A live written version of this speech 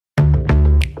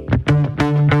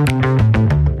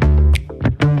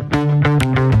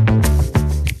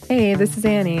this is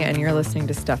Annie, and you're listening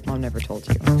to Stuff Mom Never Told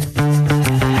You.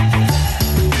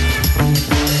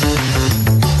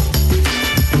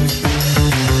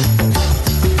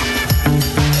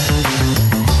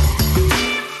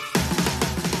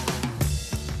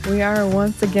 We are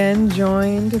once again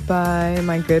joined by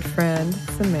my good friend,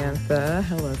 Samantha.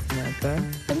 Hello, Samantha.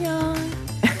 Annyeong.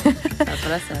 That's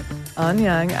what I said.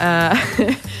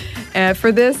 Annyeong.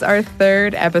 For this, our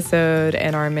third episode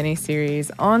in our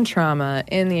mini-series on trauma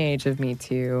in the age of Me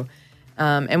Too.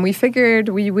 And we figured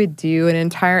we would do an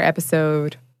entire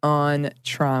episode on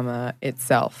trauma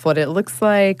itself, what it looks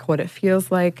like, what it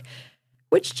feels like,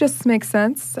 which just makes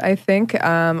sense, I think.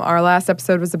 Our last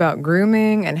episode was about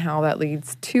grooming and how that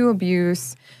leads to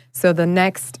abuse. So the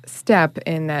next step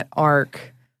in that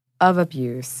arc of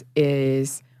abuse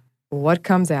is what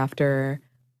comes after,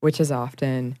 which is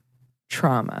often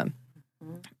trauma.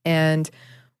 And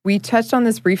we touched on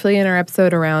this briefly in our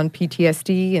episode around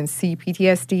PTSD and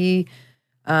CPTSD.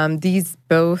 These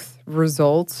both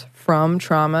result from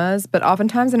traumas, but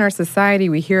oftentimes in our society,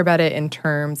 we hear about it in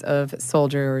terms of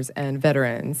soldiers and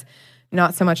veterans,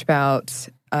 not so much about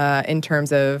in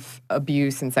terms of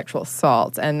abuse and sexual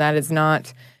assault. And that is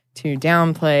not to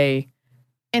downplay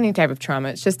any type of trauma.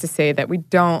 It's just to say that we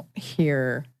don't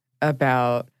hear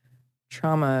about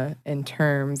trauma in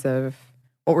terms of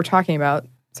what we're talking about,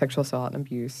 sexual assault and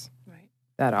abuse,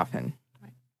 that often.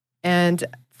 Right. And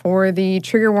for the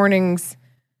trigger warnings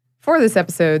for this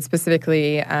episode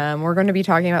specifically, we're going to be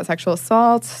talking about sexual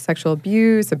assault, sexual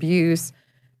abuse,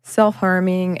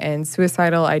 self-harming, and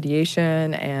suicidal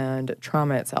ideation and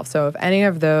trauma itself. So if any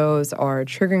of those are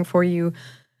triggering for you,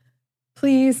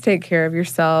 please take care of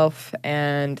yourself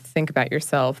and think about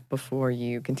yourself before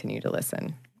you continue to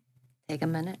listen. Take a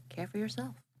minute, care for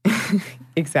yourself.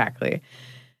 Exactly.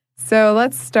 So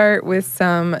let's start with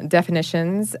some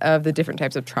definitions of the different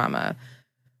types of trauma.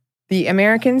 The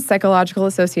American Psychological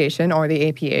Association, or the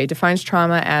APA, defines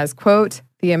trauma as, quote,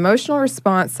 the emotional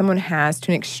response someone has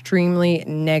to an extremely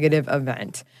negative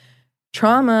event.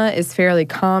 Trauma is fairly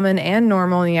common and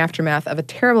normal in the aftermath of a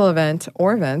terrible event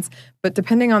or events, but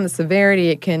depending on the severity,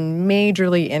 it can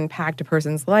majorly impact a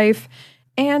person's life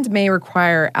and may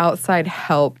require outside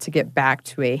help to get back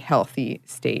to a healthy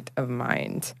state of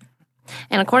mind.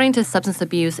 And according to Substance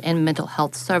Abuse and Mental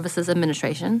Health Services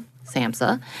Administration,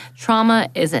 SAMHSA, trauma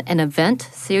is an event,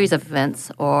 series of events,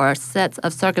 or sets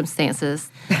of circumstances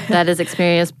that is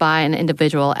experienced by an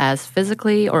individual as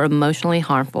physically or emotionally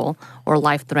harmful or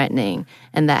life-threatening,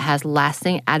 and that has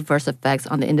lasting adverse effects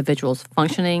on the individual's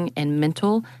functioning and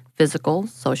mental, physical,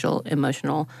 social,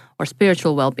 emotional, or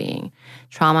spiritual well-being.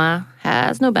 Trauma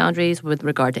has no boundaries with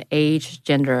regard to age,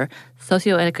 gender,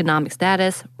 socioeconomic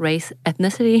status, race,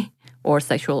 ethnicity, or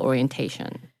sexual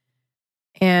orientation.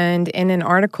 And in an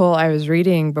article I was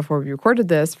reading before we recorded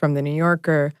this from The New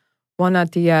Yorker, Juana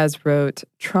Diaz wrote,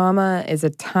 trauma is a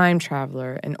time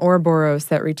traveler, an Ouroboros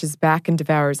that reaches back and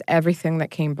devours everything that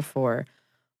came before.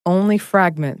 Only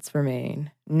fragments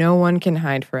remain. No one can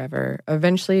hide forever.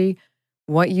 Eventually,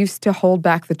 what used to hold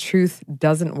back the truth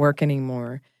doesn't work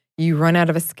anymore. You run out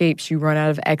of escapes, you run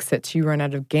out of exits, you run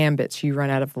out of gambits, you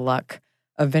run out of luck.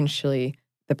 Eventually,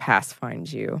 the past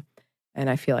finds you. And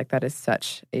I feel like that is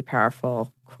such a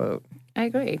powerful quote. I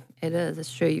agree. It is.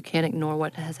 It's true. You can't ignore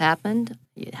what has happened.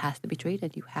 It has to be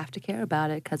treated. You have to care about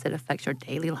it because it affects your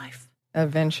daily life.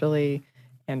 Eventually,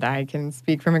 and I can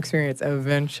speak from experience,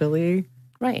 eventually,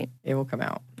 right, it will come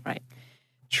out. Right.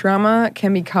 Trauma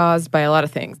can be caused by a lot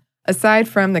of things. Aside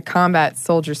from the combat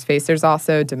soldiers face, there's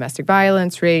also domestic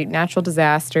violence, rape, natural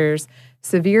disasters,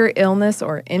 severe illness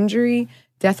or injury,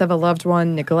 death of a loved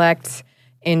one, neglect.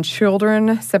 In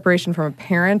children, separation from a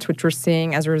parent, which we're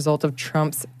seeing as a result of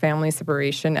Trump's family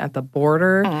separation at the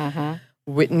border,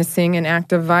 witnessing an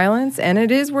act of violence. And it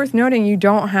is worth noting you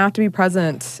don't have to be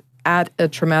present at a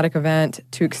traumatic event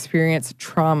to experience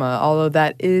trauma, although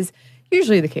that is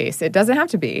usually the case. It doesn't have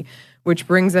to be, which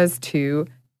brings us to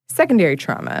secondary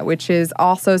trauma, which is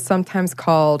also sometimes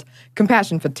called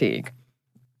compassion fatigue.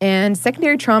 And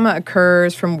secondary trauma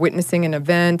occurs from witnessing an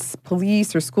event,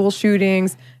 police or school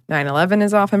shootings, 9/11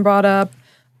 is often brought up,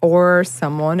 or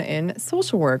someone in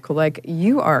social work like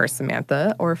you are,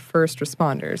 Samantha, or first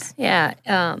responders. Yeah,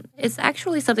 it's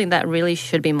actually something that really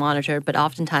should be monitored, but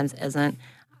oftentimes isn't.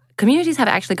 Communities have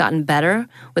actually gotten better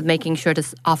with making sure to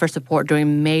offer support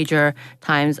during major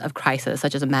times of crisis,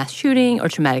 such as a mass shooting or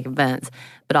traumatic events.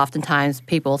 But oftentimes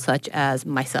people such as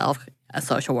myself, a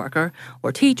social worker,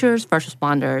 or teachers, first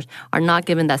responders, are not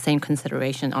given that same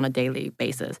consideration on a daily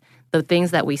basis. The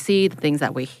things that we see, the things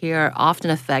that we hear often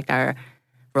affect our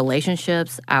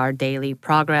relationships, our daily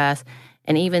progress,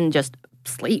 and even just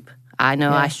sleep. I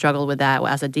know Yeah. I struggled with that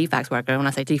as a DFACS worker. When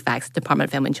I say DFACS, Department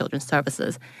of Family and Children's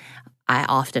Services, I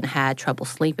often had trouble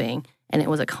sleeping, and it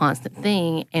was a constant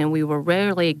thing, and we were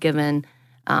rarely given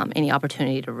any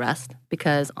opportunity to rest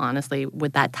because, honestly,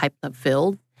 with that type of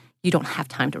field, you don't have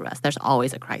time to rest. There's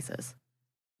always a crisis.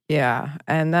 Yeah.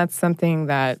 And that's something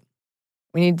that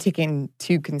we need to take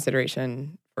into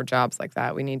consideration for jobs like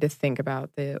that. We need to think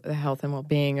about the health and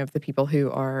well-being of the people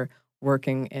who are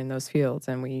working in those fields,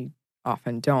 and we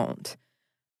often don't.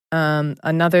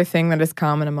 Another thing that is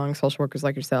common among social workers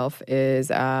like yourself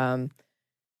is, or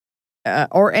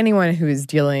anyone who is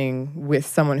dealing with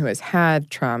someone who has had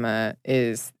trauma,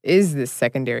 is this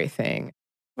secondary thing.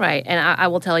 Right. And I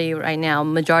will tell you right now,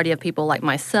 majority of people like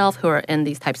myself who are in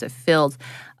these types of fields,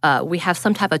 we have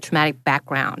some type of traumatic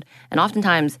background and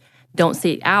oftentimes don't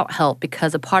seek out help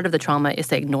because a part of the trauma is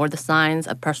to ignore the signs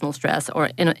of personal stress or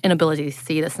inability to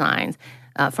see the signs.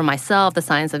 For myself, the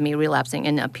signs of me relapsing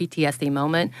in a PTSD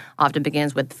moment often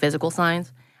begins with physical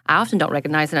signs. I often don't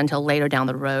recognize it until later down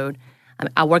the road.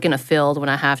 I work in a field when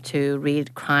I have to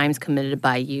read crimes committed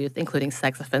by youth, including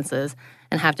sex offenses,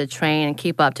 and have to train and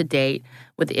keep up to date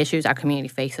with the issues our community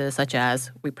faces, such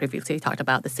as we previously talked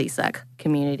about the CSEC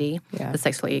community, Yeah. the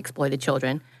sexually exploited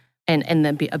children, and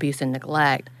the abuse and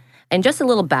neglect. And just a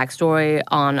little backstory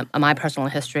on my personal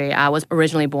history. I was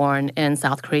originally born in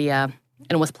South Korea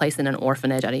and was placed in an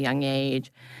orphanage at a young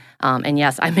age. And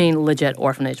yes, I mean legit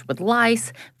orphanage with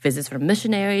lice, visits from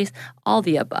missionaries, all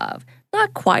the above.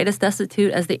 Not quite as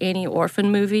destitute as the Annie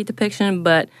Orphan movie depiction,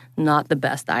 but not the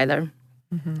best either.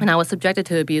 And I was subjected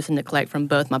to abuse and neglect from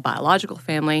both my biological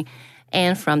family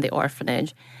and from the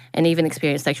orphanage, and even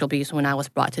experienced sexual abuse when I was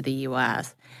brought to the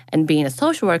U.S. And being a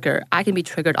social worker, I can be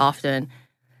triggered often.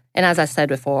 And as I said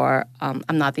before, I'm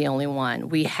not the only one.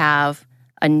 We have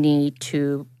a need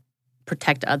to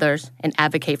protect others and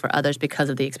advocate for others because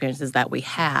of the experiences that we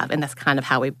have. And that's kind of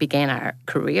how we began our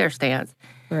career stance.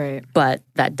 Right. But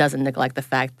that doesn't neglect the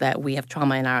fact that we have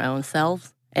trauma in our own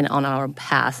selves and on our own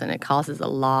past, and it causes a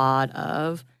lot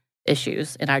of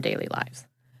issues in our daily lives.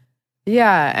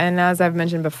 Yeah. And as I've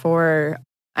mentioned before,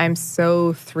 I'm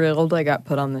so thrilled I got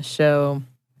put on the show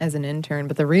as an intern.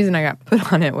 But the reason I got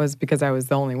put on it was because I was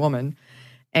the only woman.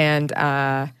 And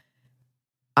I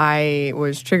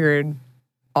was triggered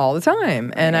all the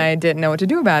time, and I didn't know what to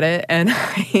do about it. And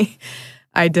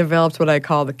I developed what I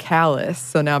call the callus.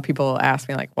 So now people ask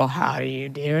me, like, well, how do you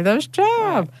do this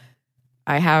job?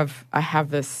 I have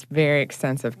this very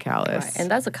extensive callus. Right. And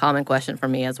that's a common question for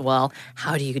me as well.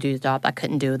 How do you do the job? I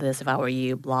couldn't do this if I were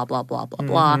you, blah, blah, blah, blah,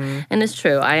 blah. And it's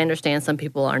true. I understand some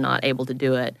people are not able to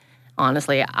do it.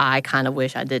 Honestly, I kind of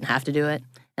wish I didn't have to do it.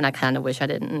 And I kind of wish I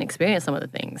didn't experience some of the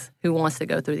things. Who wants to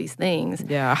go through these things?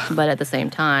 Yeah. But at the same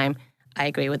time, I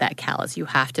agree with that callus. You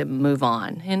have to move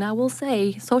on. And I will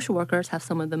say social workers have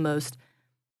some of the most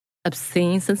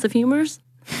obscene sense of humors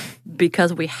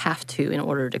because we have to in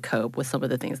order to cope with some of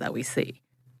the things that we see.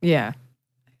 Yeah,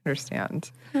 I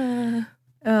understand.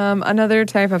 Another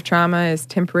type of trauma is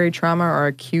temporary trauma or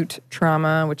acute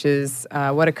trauma, which is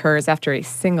what occurs after a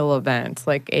single event,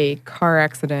 like a car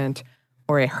accident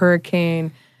or a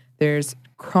hurricane. There's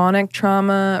chronic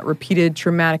trauma, repeated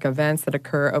traumatic events that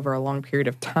occur over a long period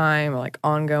of time, like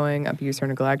ongoing abuse or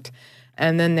neglect.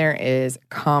 And then there is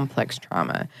complex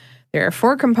trauma. There are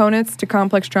 4 components to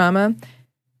complex trauma.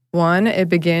 1, it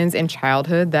begins in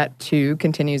childhood. That 2,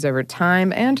 continues over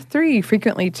time. And 3,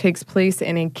 frequently takes place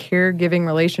in a caregiving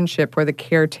relationship where the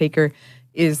caretaker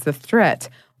is the threat,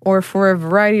 or for a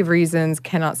variety of reasons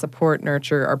cannot support,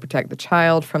 nurture, or protect the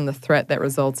child from the threat that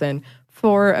results in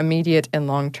 4 immediate and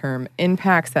long-term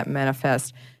impacts that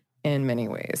manifest in many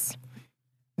ways.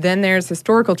 Then there's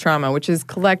historical trauma, which is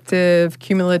collective,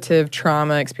 cumulative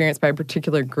trauma experienced by a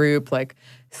particular group, like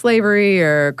slavery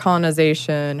or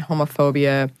colonization,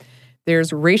 homophobia.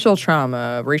 There's racial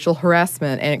trauma, racial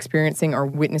harassment, and experiencing or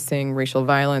witnessing racial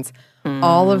violence.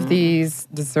 All of these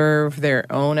deserve their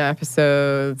own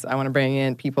episodes. I want to bring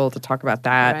in people to talk about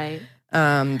that.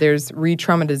 Right. There's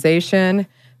re-traumatization.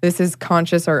 This is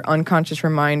conscious or unconscious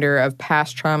reminder of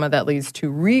past trauma that leads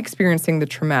to re-experiencing the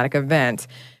traumatic event.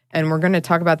 And we're going to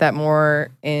talk about that more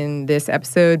in this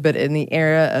episode, but in the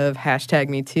era of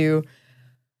 #MeToo,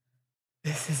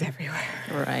 this is everywhere.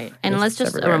 Right. And This let's is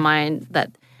just everywhere. remind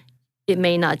that it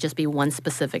may not just be one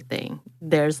specific thing.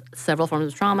 There's several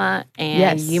forms of trauma, and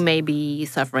Yes. you may be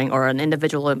suffering, or an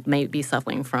individual may be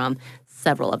suffering from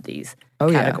several of these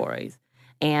Yeah. categories.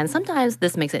 And sometimes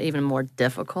this makes it even more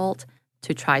difficult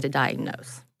to try to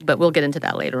diagnose. But we'll get into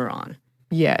that later on.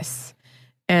 Yes.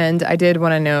 And I did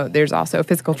want to note there's also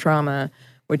physical trauma,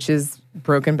 which is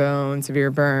broken bones, severe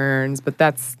burns, but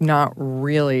that's not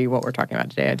really what we're talking about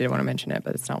today. I did want to mention it,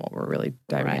 but it's not what we're really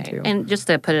diving into. And just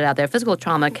to put it out there, physical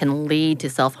trauma can lead to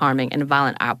self-harming and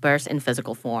violent outbursts in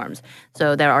physical forms.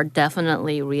 So there are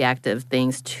definitely reactive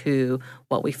things to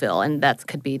what we feel, and that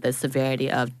could be the severity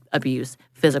of abuse,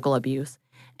 physical abuse,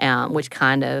 which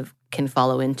kind of can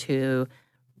follow into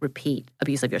repeat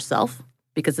abuse of yourself,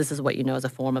 because this is what you know as a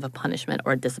form of a punishment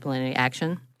or a disciplinary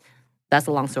action. That's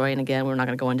a long story, and again, we're not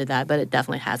going to go into that, but it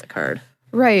definitely has occurred.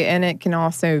 Right, and it can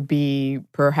also be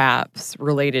perhaps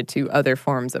related to other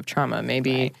forms of trauma.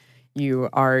 Maybe you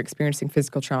are experiencing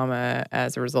physical trauma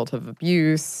as a result of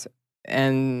abuse,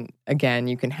 and again,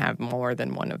 you can have more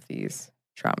than one of these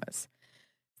traumas.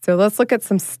 So let's look at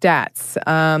some stats.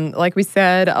 Like we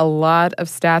said, a lot of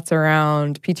stats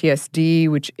around PTSD,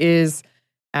 which is,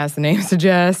 as the name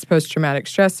suggests, post-traumatic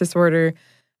stress disorder.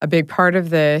 A big part of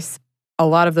this, a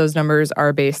lot of those numbers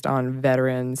are based on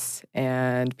veterans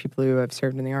and people who have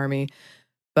served in the Army.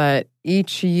 But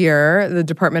each year, the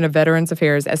Department of Veterans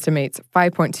Affairs estimates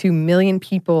 5.2 million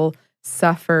people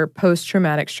suffer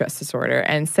post-traumatic stress disorder,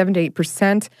 and 7 to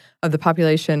 8% of the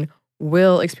population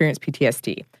will experience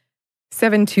PTSD.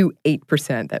 7 to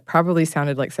 8%. That probably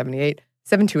sounded like 78.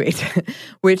 7 to 8,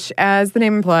 which, as the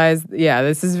name implies,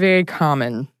 this is very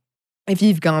common if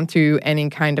you've gone through any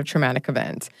kind of traumatic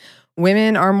event.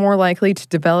 Women are more likely to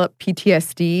develop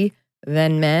PTSD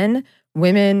than men.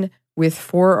 Women with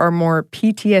 4 or more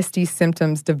PTSD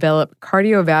symptoms develop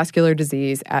cardiovascular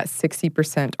disease at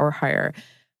 60% or higher.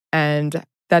 And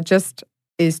that just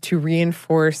is to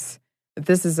reinforce that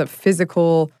this is a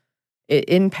physical, it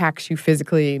impacts you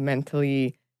physically,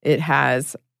 mentally. It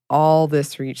has all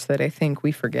this reach that I think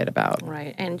we forget about.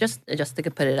 Right. And just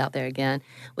to put it out there again,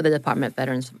 with the Department of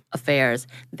Veterans Affairs,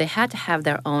 they had to have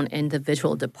their own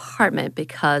individual department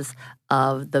because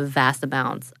of the vast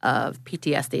amounts of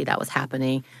PTSD that was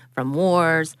happening from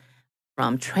wars,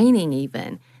 from training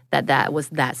even, that was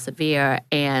that severe.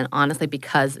 And honestly,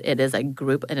 because it is a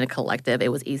group and a collective,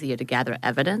 it was easier to gather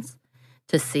evidence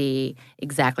to see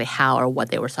exactly how or what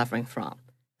they were suffering from.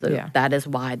 So that is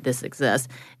why this exists.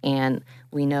 And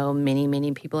we know many,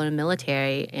 many people in the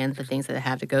military and the things that they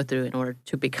have to go through in order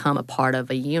to become a part of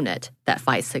a unit that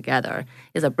fights together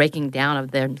is a breaking down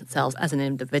of themselves as an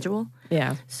individual.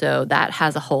 Yeah. So that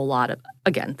has a whole lot of,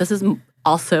 again, this is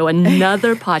also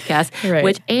another podcast,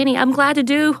 which Annie, I'm glad to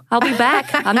do. I'll be back.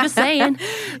 I'm just saying.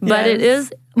 But it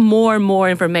is more and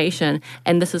more information.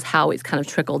 And this is how it's kind of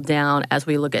trickled down as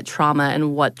we look at trauma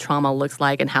and what trauma looks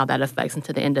like and how that affects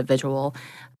into the individual.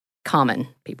 Common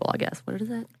people, I guess. What is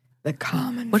that? The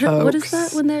common folks. What is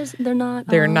that when they're not?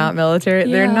 They're not military.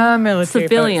 Yeah. They're not military.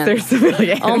 Civilians. They're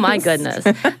civilians. Oh my goodness.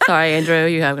 Sorry, Andrew.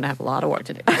 You're going to have a lot of work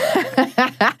to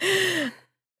do.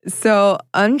 So,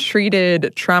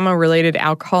 untreated trauma-related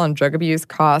alcohol and drug abuse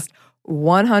cost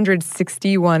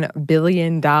 $161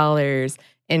 billion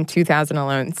in 2000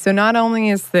 alone. So, not only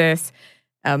is this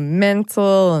a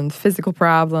mental and physical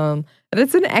problem, but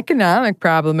it's an economic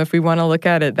problem if we want to look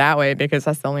at it that way, because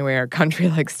that's the only way our country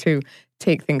likes to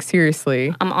take things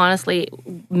seriously. Honestly,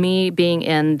 me being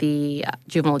in the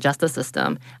juvenile justice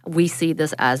system, we see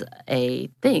this as a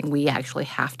thing. We actually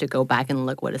have to go back and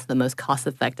look what is the most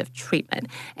cost-effective treatment.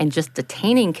 And just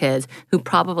detaining kids who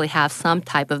probably have some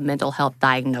type of mental health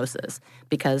diagnosis,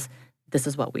 because this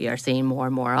is what we are seeing more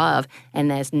and more of. And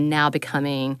it's now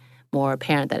becoming more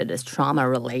apparent that it is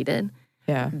trauma-related.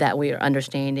 That we are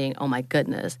understanding, oh my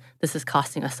goodness, this is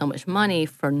costing us so much money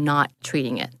for not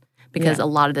treating it, because a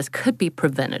lot of this could be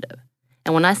preventative.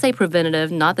 And when I say preventative,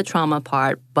 not the trauma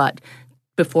part, but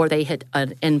before they hit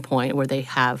an endpoint where they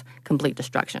have complete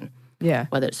destruction.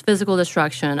 Whether it's physical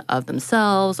destruction of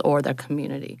themselves or their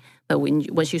community. But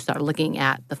once you start looking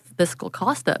at the physical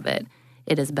cost of it,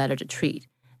 it is better to treat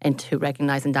and to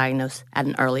recognize and diagnose at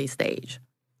an early stage.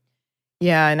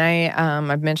 Yeah, and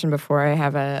I've mentioned before, I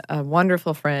have a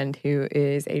wonderful friend who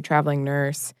is a traveling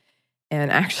nurse. And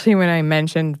actually, when I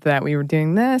mentioned that we were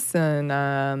doing this and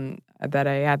that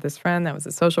I had this friend that was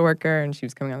a social worker and she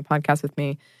was coming on the podcast with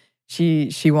me,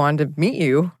 she wanted to meet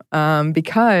you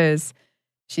because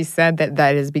she said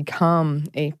that has become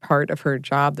a part of her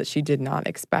job that she did not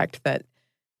expect. That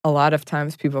a lot of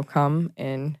times people come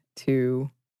in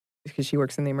because she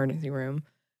works in the emergency room,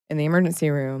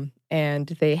 and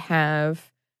they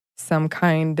have some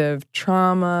kind of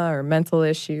trauma or mental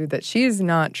issue that she is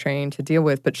not trained to deal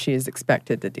with, but she is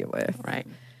expected to deal with. Right.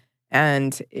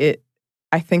 And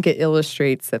I think it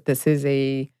illustrates that this is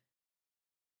a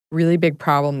really big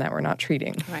problem that we're not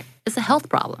treating. Right. It's a health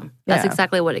problem. That's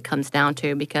exactly what it comes down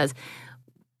to, because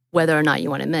whether or not you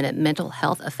want to admit it, mental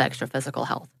health affects your physical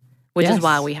health, which is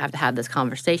why we have to have this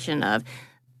conversation of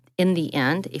in the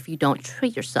end, if you don't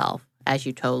treat yourself, as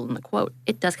you told in the quote,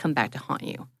 it does come back to haunt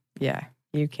you. Yeah,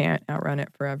 you can't outrun it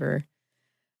forever.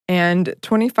 And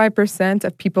 25%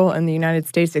 of people in the United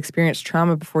States experience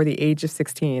trauma before the age of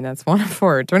 16. That's 1 in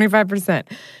 4, 25%.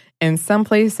 In some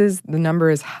places, the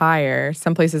number is higher.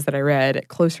 Some places that I read,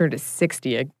 closer to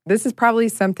 60. This is probably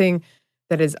something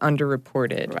that is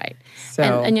underreported. Right.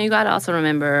 So, and you got to also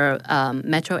remember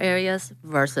metro areas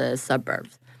versus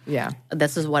suburbs. yeah.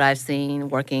 This is what I've seen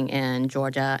working in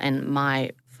Georgia, and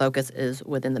my focus is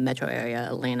within the metro area,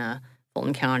 Atlanta,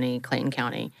 Fulton County, Clayton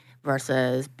County,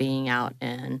 versus being out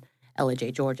in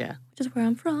LJ, Georgia, which is where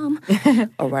I'm from,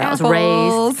 or where I was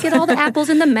raised. Get all the apples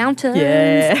in the mountains.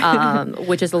 Yeah.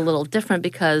 Which is a little different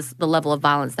because the level of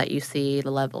violence that you see,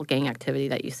 the level of gang activity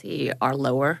that you see are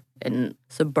lower in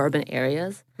suburban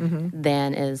areas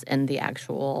than is in the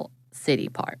actual city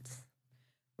parts.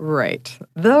 Right.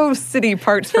 Those city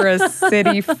parts for us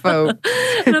city folks.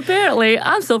 And apparently,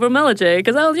 I'm still from LJ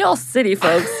because y'all city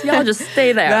folks. Y'all just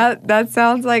stay there. That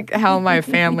sounds like how my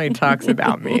family talks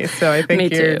about me. So I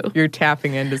think you're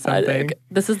tapping into something.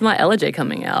 This is my LJ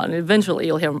coming out, and eventually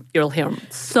you'll hear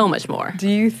so much more. Do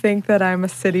you think that I'm a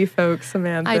city folk,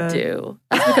 Samantha? I do.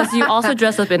 That's because you also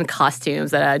dress up in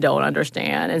costumes that I don't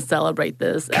understand and celebrate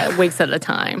this weeks at a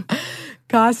time.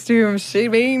 Costumes. She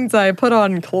means I put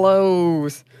on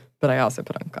clothes. But I also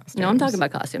put on costumes. No, I'm talking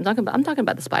about costumes. I'm talking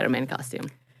about the Spider-Man costume.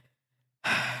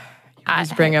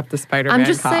 Just bring up the Spider-Man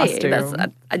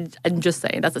costume. I'm just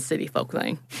saying that's a city folk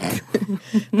thing.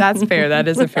 That's fair. That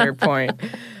is a fair point.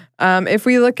 If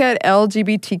we look at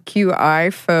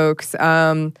LGBTQI folks,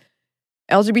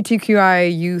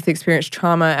 LGBTQI youth experience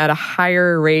trauma at a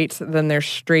higher rate than their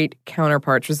straight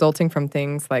counterparts, resulting from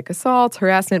things like assault,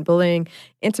 harassment, bullying,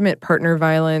 intimate partner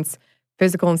violence,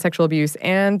 physical and sexual abuse,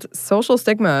 and social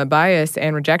stigma, bias,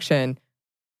 and rejection.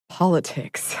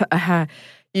 Politics.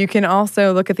 You can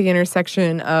also look at the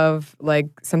intersection of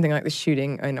something like the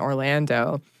shooting in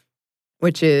Orlando,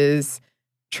 which is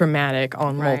traumatic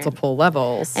on multiple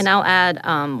levels. And I'll add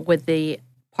with the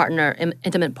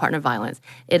intimate partner violence,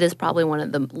 it is probably one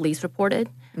of the least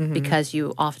reported because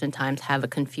you oftentimes have a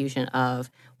confusion of,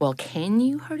 well, can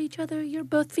you hurt each other? You're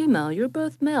both female, you're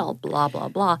both male, blah, blah,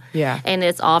 blah. Yeah. And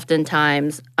it's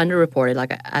oftentimes underreported,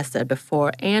 like I said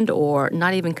before, and or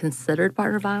not even considered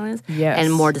partner violence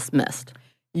and more dismissed.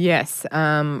 Yes.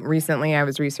 Recently I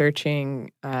was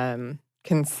researching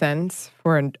consent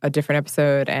for a different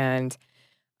episode, and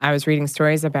I was reading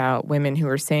stories about women who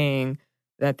were saying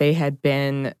that they had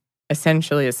been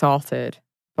essentially assaulted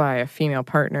by a female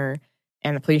partner,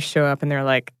 and the police show up and they're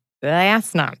like,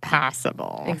 that's not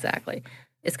possible. Exactly.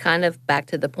 It's kind of back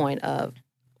to the point of,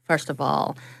 first of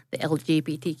all, the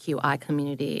LGBTQI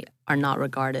community are not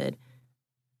regarded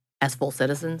as full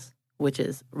citizens, which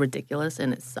is ridiculous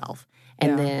in itself.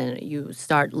 And then you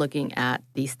start looking at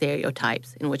these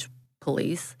stereotypes in which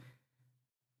police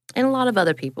and a lot of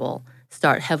other people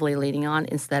start heavily leaning on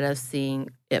instead of seeing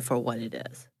it for what it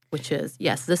is, which is,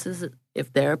 yes, this is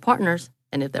if they're partners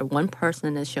and if one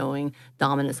person is showing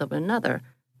dominance of another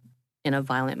in a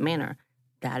violent manner,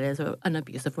 that is an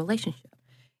abusive relationship.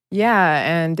 Yeah,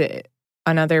 and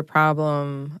another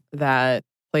problem that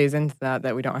plays into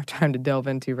that we don't have time to delve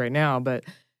into right now, but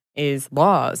is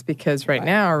laws, because right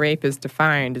now rape is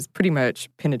defined as pretty much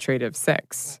penetrative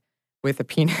sex with a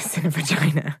penis and a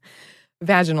vagina,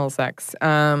 vaginal sex.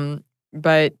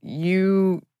 But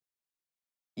this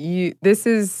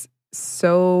is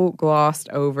so glossed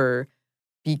over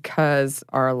because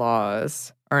our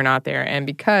laws are not there, and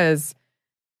because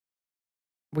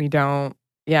we don't,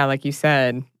 like you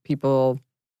said, people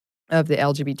of the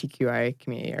LGBTQI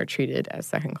community are treated as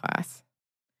second class.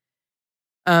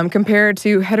 Compared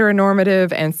to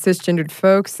heteronormative and cisgendered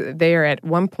folks, they are at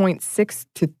 1.6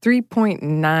 to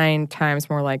 3.9 times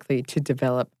more likely to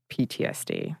develop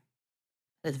PTSD.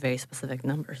 That's very specific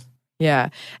numbers. Yeah.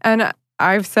 And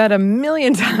I've said a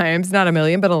million times, not a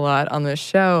million, but a lot on this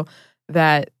show,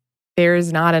 that there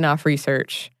is not enough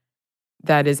research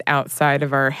that is outside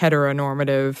of our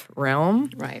heteronormative realm.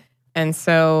 Right. And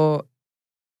so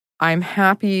I'm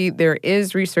happy there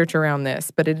is research around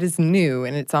this, but it is new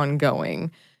and it's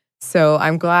ongoing. So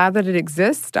I'm glad that it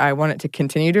exists. I want it to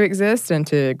continue to exist and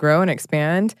to grow and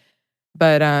expand.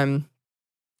 But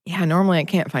normally I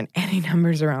can't find any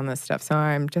numbers around this stuff. So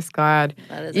I'm just glad,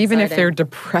 even if they're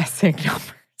depressing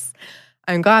numbers,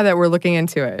 I'm glad that we're looking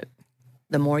into it.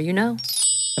 The more you know.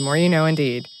 The more you know,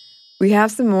 indeed. We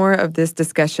have some more of this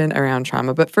discussion around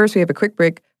trauma, but first we have a quick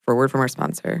break for a word from our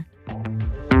sponsor.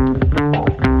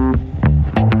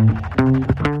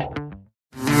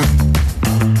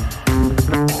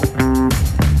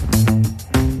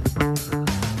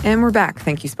 And And we're back.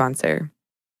 Thank you, sponsor.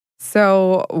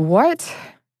 So what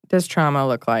does trauma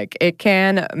look like? It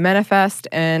can manifest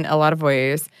in a lot of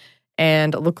ways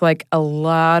and look like a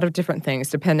lot of different things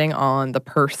depending on the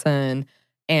person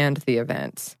and the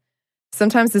event.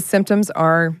 Sometimes the symptoms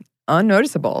are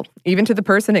unnoticeable, even to the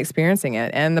person experiencing it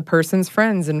and the person's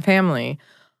friends and family.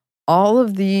 All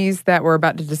of these that we're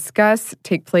about to discuss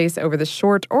take place over the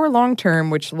short or long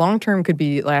term, which long term could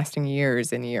be lasting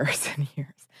years and years and years.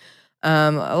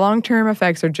 Long-term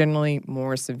effects are generally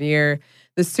more severe.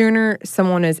 The sooner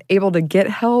someone is able to get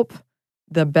help,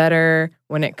 the better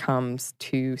when it comes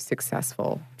to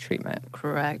successful treatment.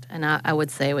 Correct. And I would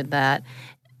say with that,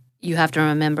 you have to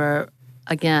remember,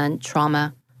 again,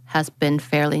 trauma has been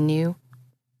fairly new.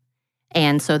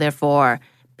 And so therefore,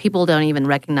 people don't even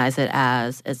recognize it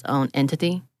as its own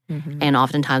entity. And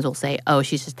oftentimes will say, oh,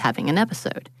 she's just having an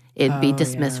episode. It'd be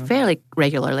dismissed fairly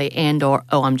regularly, and or,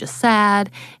 oh, I'm just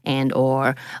sad, and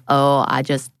or, oh, I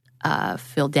just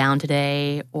feel down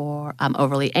today, or I'm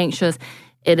overly anxious.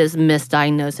 It is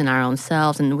misdiagnosed in our own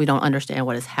selves, and we don't understand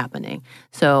what is happening.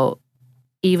 So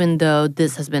even though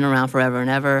this has been around forever and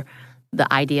ever,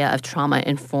 the idea of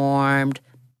trauma-informed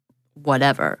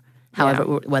whatever, however,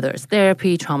 whether it's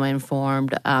therapy,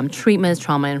 trauma-informed treatments,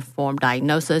 trauma-informed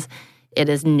diagnosis, it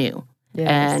is new.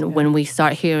 And when we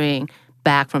start hearing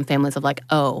back from families of like,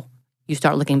 oh, you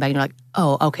start looking back and you're like,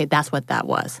 oh, okay, that's what that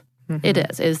was. It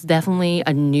is. It's definitely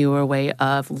a newer way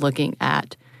of looking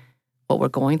at what we're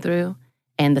going through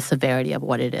and the severity of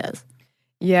what it is.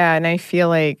 Yeah, and I feel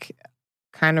like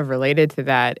kind of related to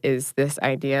that is this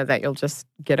idea that you'll just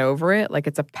get over it. Like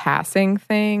it's a passing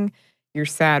thing. You're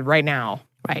sad right now,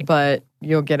 right? But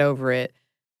you'll get over it.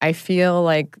 I feel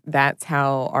like that's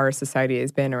how our society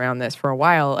has been around this for a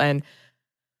while. And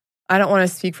I don't want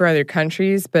to speak for other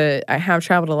countries, but I have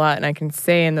traveled a lot, and I can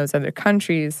say in those other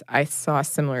countries, I saw a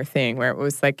similar thing where it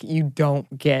was like you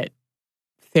don't get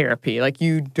therapy. Like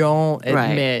you don't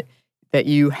admit that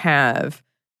you have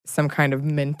some kind of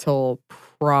mental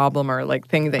problem or like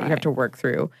thing that you have to work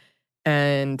through.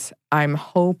 And I'm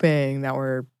hoping that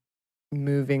we're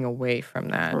moving away from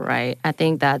that. Right. I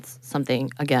think that's something,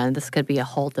 again, this could be a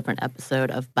whole different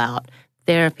episode about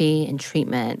therapy and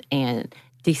treatment and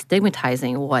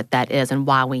destigmatizing what that is and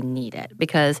why we need it.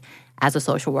 Because as a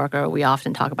social worker, we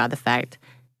often talk about the fact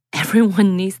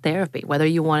everyone needs therapy, whether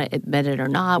you want to admit it or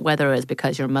not, whether it's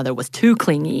because your mother was too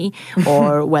clingy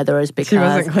or whether it's because she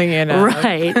wasn't clingy enough.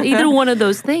 Right. Either one of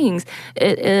those things,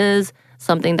 it is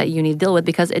something that you need to deal with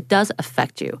because it does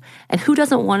affect you. And who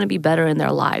doesn't want to be better in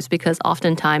their lives? Because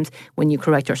oftentimes when you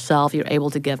correct yourself, you're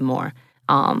able to give more.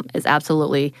 It's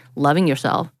absolutely loving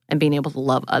yourself and being able to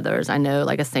love others. I know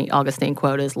like a St. Augustine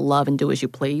quote is love and do as you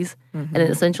please. And it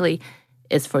essentially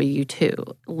is for you too.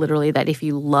 Literally that if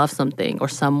you love something or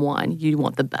someone, you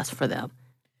want the best for them.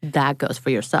 That goes for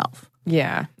yourself.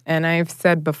 Yeah. And I've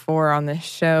said before on this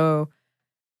show,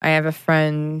 I have a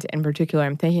friend in particular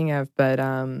I'm thinking of, but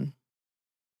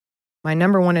my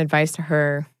number one advice to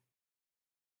her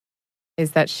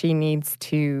is that she needs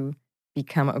to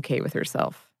become okay with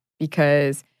herself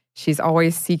because she's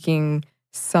always seeking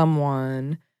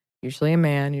someone, usually a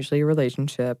man, usually a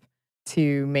relationship,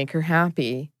 to make her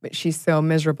happy, but she's so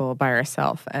miserable by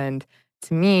herself. And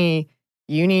to me,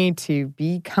 you need to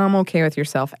become okay with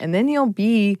yourself, and then you'll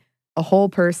be a whole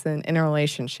person in a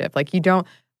relationship. Like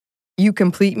you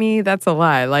complete me, that's a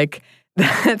lie. Like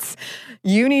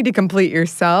you need to complete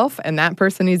yourself, and that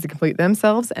person needs to complete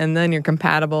themselves, and then you're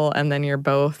compatible, and then you're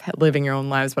both living your own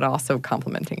lives, but also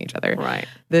complementing each other. Right.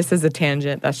 This is a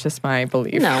tangent. That's just my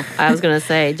belief. No, I was going to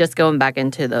say, just going back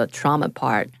into the trauma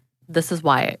part, this is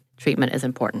why treatment is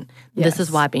important. Yes. This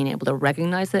is why being able to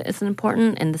recognize it is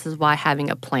important, and this is why having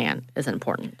a plan is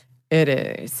important. It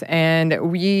is. And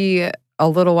a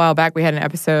little while back, we had an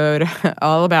episode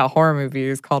all about horror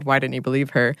movies called Why Didn't You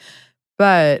Believe Her?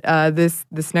 But this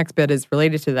next bit is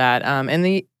related to that. In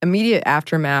the immediate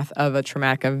aftermath of a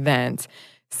traumatic event,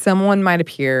 someone might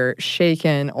appear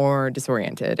shaken or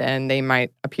disoriented, and they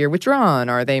might appear withdrawn,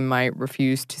 or they might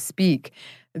refuse to speak.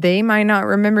 They might not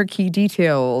remember key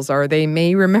details, or they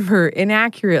may remember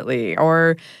inaccurately,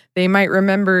 or they might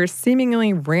remember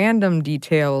seemingly random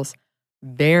details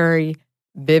very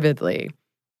vividly.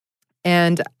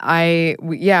 And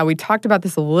we talked about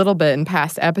this a little bit in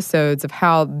past episodes of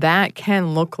how that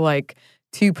can look like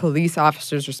to police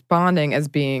officers responding as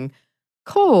being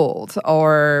cold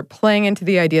or playing into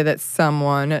the idea that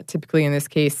someone, typically in this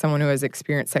case, someone who has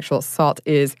experienced sexual assault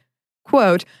is,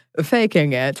 quote,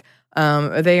 faking it.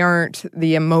 They aren't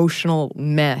the emotional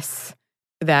mess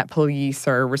that police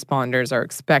or responders are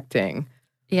expecting.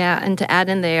 Yeah, and to add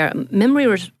in there, memory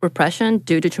repression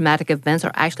due to traumatic events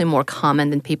are actually more common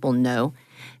than people know.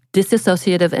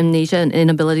 Dissociative amnesia and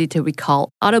inability to recall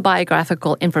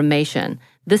autobiographical information.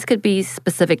 This could be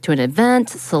specific to an event,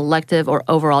 selective, or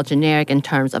overall generic in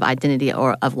terms of identity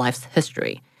or of life's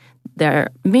history. There are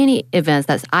many events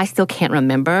that I still can't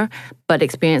remember, but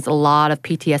experience a lot of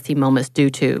PTSD moments due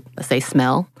to, let's say,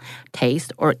 smell,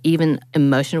 taste, or even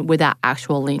emotion without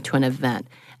actual link to an event.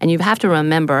 And you have to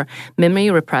remember, memory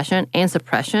repression and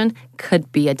suppression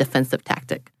could be a defensive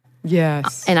tactic.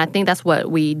 Yes. And I think that's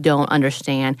what we don't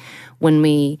understand when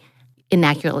we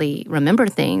inaccurately remember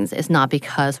things. It's not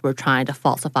because we're trying to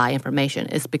falsify information.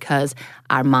 It's because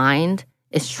our mind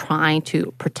is trying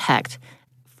to protect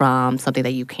from something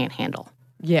that you can't handle.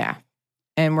 Yeah.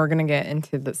 And we're going to get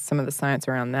into some of the science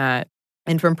around that.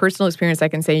 And from personal experience, I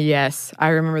can say, yes, I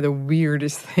remember the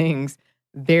weirdest things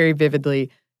very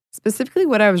vividly, specifically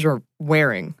what I was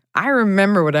wearing. I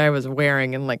remember what I was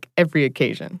wearing in like every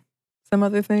occasion. Some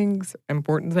other things,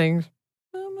 important things,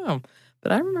 I don't know.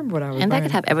 But I remember what I was wearing. And that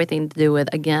could have everything to do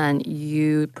with, again,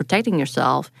 you protecting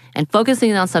yourself and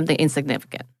focusing on something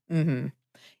insignificant. Mm-hmm.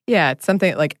 Yeah, it's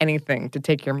something like anything to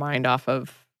take your mind off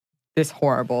of this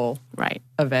horrible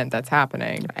event that's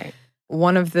happening. Right.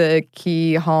 One of the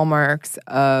key hallmarks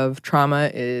of trauma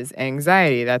is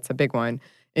anxiety. That's a big one.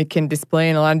 It can display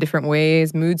in a lot of different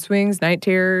ways: mood swings, night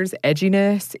terrors,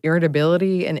 edginess,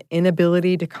 irritability, and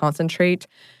inability to concentrate.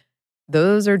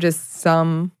 Those are just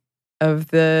some of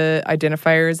the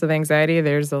identifiers of anxiety.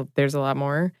 There's a lot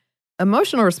more.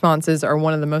 Emotional responses are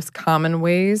one of the most common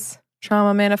ways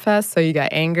trauma manifests. So you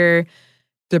got anger,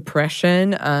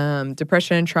 depression.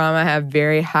 Depression and trauma have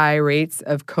very high rates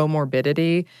of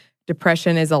comorbidity.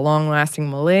 Depression is a long-lasting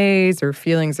malaise or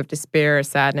feelings of despair or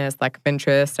sadness, lack of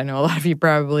interest. I know a lot of you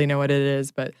probably know what it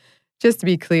is, but just to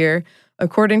be clear,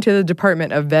 according to the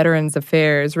Department of Veterans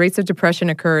Affairs, rates of depression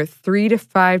occur 3 to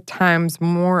 5 times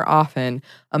more often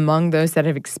among those that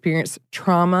have experienced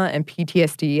trauma and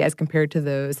PTSD as compared to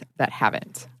those that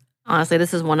haven't. Honestly,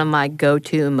 this is one of my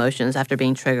go-to emotions after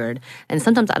being triggered. And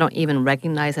sometimes I don't even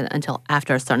recognize it until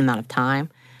after a certain amount of time.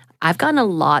 I've gotten a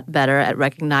lot better at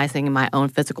recognizing my own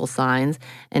physical signs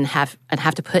and have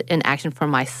to put in action for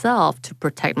myself to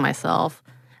protect myself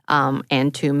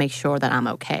and to make sure that I'm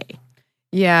okay.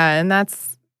 Yeah, and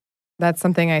that's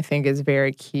something I think is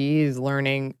very key, is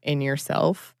learning in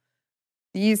yourself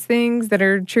these things that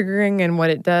are triggering and what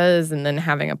it does, and then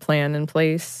having a plan in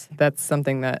place. That's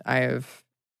something that I've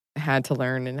had to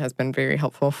learn and has been very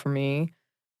helpful for me.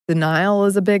 Denial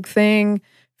is a big thing.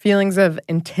 Feelings of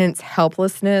intense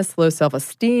helplessness, low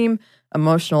self-esteem,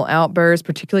 emotional outbursts,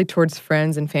 particularly towards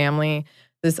friends and family.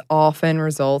 This often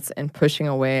results in pushing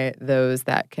away those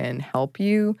that can help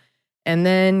you. And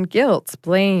then guilt,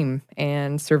 blame,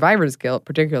 and survivor's guilt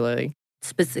particularly.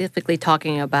 Specifically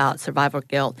talking about survivor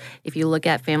guilt, if you look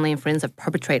at family and friends of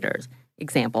perpetrators,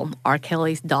 example, R.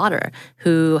 Kelly's daughter,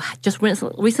 who just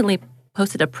recently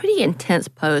posted a pretty intense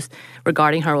post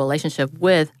regarding her relationship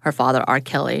with her father, R.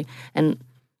 Kelly. And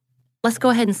let's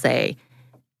go ahead and say,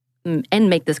 and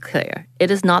make this clear,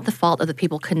 it is not the fault of the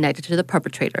people connected to the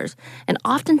perpetrators. And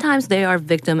oftentimes they are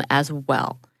victim as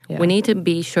well. Yeah. We need to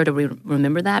be sure to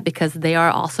remember that, because they are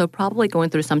also probably going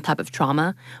through some type of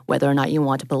trauma, whether or not you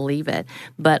want to believe it.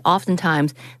 But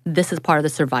oftentimes, this is part of the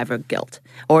survivor guilt,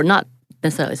 or not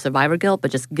necessarily survivor guilt,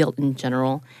 but just guilt in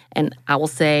general. And I will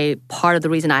say part of the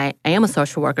reason I am a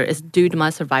social worker is due to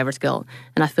my survivor's guilt.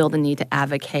 And I feel the need to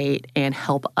advocate and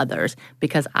help others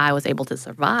because I was able to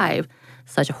survive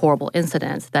such horrible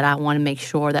incidents that I want to make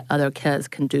sure that other kids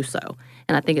can do so.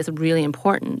 And I think it's really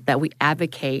important that we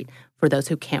advocate for those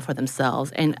who can't for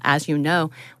themselves. And as you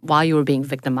know, while you were being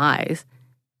victimized,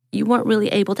 you weren't really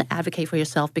able to advocate for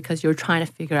yourself because you were trying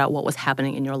to figure out what was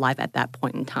happening in your life at that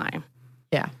point in time.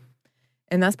 Yeah.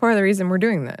 And that's part of the reason we're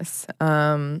doing this.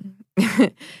 And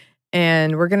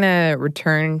we're going to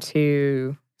return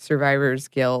to survivor's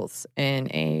guilt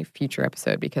in a future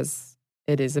episode because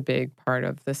it is a big part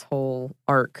of this whole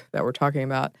arc that we're talking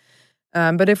about.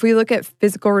 But if we look at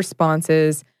physical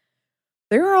responses,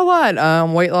 there are a lot.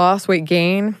 Weight loss, weight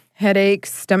gain,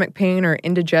 headaches, stomach pain or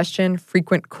indigestion,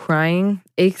 frequent crying,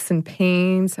 aches and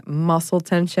pains, muscle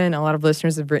tension. A lot of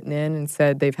listeners have written in and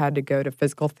said they've had to go to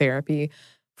physical therapy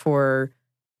for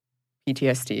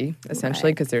PTSD,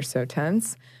 essentially, because they're so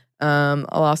tense. A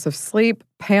loss of sleep,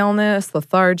 paleness,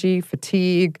 lethargy,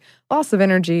 fatigue, loss of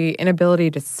energy,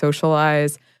 inability to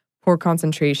socialize, poor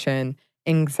concentration,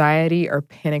 anxiety or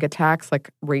panic attacks like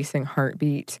racing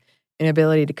heartbeat,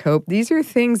 inability to cope. These are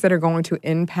things that are going to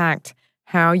impact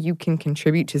how you can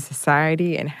contribute to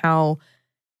society and how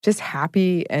just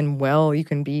happy and well you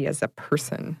can be as a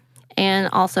person. And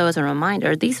also, as a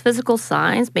reminder, these physical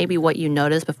signs may be what you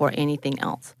notice before anything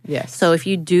else. Yes. So if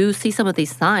you do see some of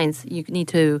these signs, you need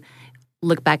to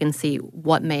look back and see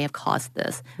what may have caused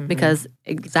this. Because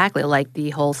exactly like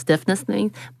the whole stiffness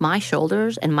thing, my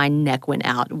shoulders and my neck went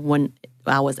out when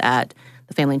I was at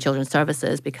the Family and Children's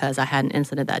Services because I had an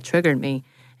incident that triggered me,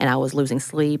 and I was losing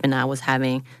sleep, and I was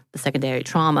having the secondary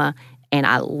trauma, and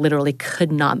I literally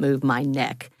could not move my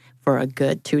neck for a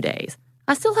good 2 days.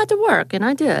 I still had to work, and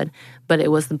I did, but it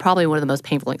was probably one of the most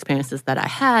painful experiences that I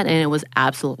had, and it was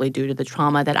absolutely due to the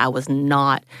trauma that I was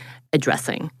not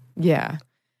addressing. Yeah.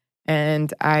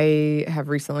 And I have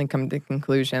recently come to the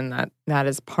conclusion that that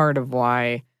is part of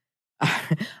why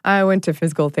I went to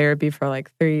physical therapy for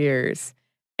like 3 years,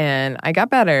 and I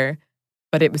got better,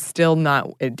 but it was still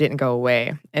not, it didn't go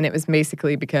away. And it was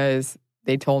basically because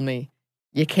they told me,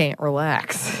 you can't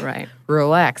relax. Right.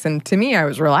 Relax. And to me, I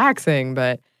was relaxing,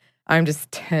 but I'm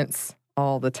just tense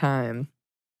all the time.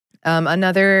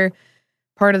 Another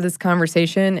part of this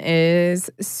conversation is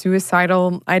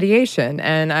suicidal ideation.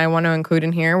 And I want to include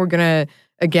in here, we're going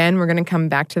to come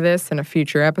back to this in a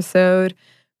future episode,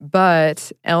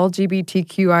 but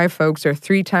LGBTQI folks are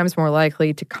 3 times more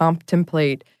likely to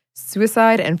contemplate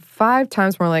suicide and 5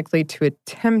 times more likely to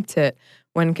attempt it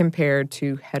when compared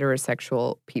to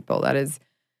heterosexual people. That is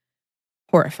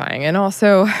horrifying. And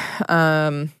also,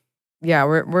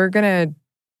 we're going to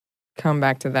come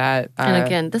back to that. And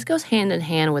again, this goes hand in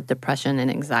hand with depression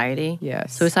and anxiety.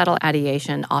 Yes. Suicidal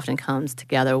ideation often comes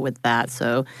together with that.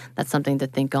 So that's something to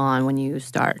think on when you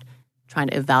start trying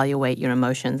to evaluate your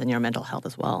emotions and your mental health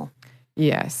as well.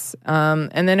 Yes.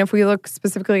 And then if we look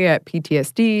specifically at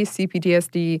PTSD,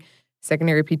 CPTSD,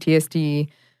 secondary PTSD,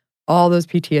 all those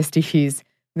PTSDs,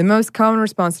 the most common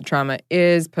response to trauma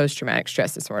is post-traumatic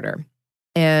stress disorder.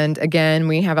 And again,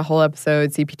 we have a whole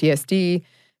episode, CPTSD,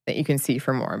 that you can see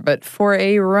for more. But for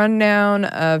a rundown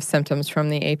of symptoms from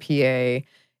the APA,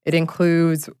 it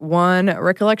includes 1,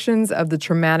 recollections of the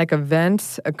traumatic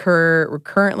event occur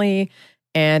recurrently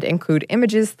and include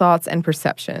images, thoughts, and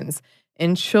perceptions.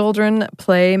 In children,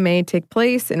 play may take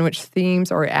place in which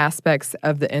themes or aspects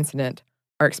of the incident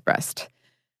are expressed.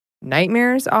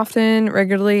 Nightmares often,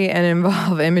 regularly, and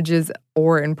involve images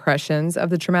or impressions of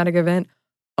the traumatic event.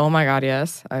 Oh my God,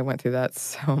 yes. I went through that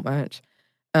so much.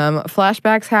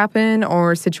 Flashbacks happen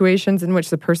or situations in which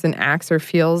the person acts or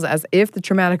feels as if the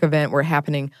traumatic event were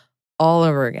happening all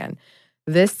over again.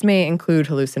 This may include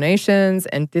hallucinations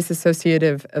and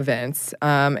dissociative events,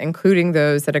 including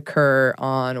those that occur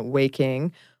on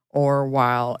waking or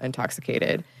while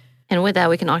intoxicated. And with that,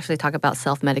 we can actually talk about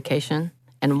self-medication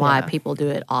and why people do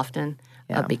it often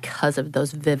because of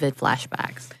those vivid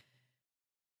flashbacks.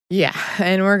 Yeah,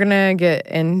 and we're going to get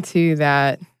into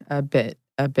that a bit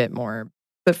more.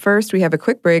 But first, we have a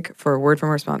quick break for a word from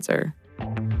our sponsor.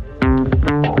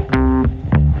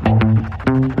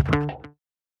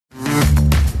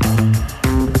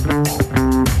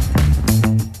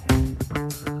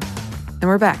 And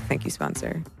we're back. Thank you,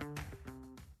 sponsor.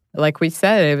 Like we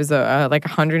said, it was like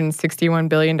 $161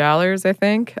 billion, I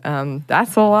think.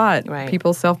 That's a lot. Right.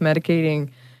 People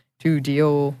self-medicating to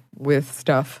deal with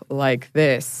stuff like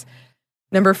this.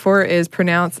 Number 4 is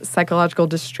pronounce psychological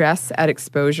distress at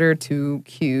exposure to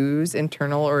cues,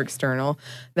 internal or external,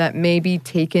 that may be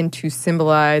taken to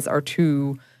symbolize or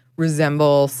to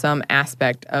resemble some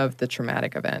aspect of the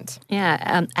traumatic event.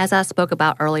 Yeah, as I spoke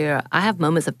about earlier, I have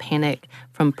moments of panic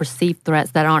from perceived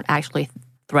threats that aren't actually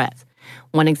threats.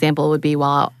 One example would be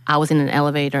while I was in an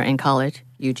elevator in college,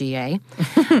 UGA,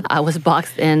 I was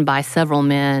boxed in by several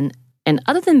men. And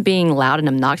other than being loud and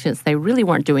obnoxious, they really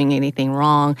weren't doing anything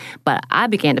wrong. But I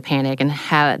began to panic and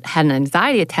had an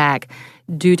anxiety attack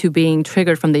due to being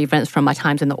triggered from the events from my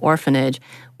times in the orphanage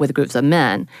with groups of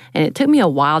men. And it took me a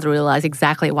while to realize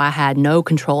exactly why I had no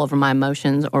control over my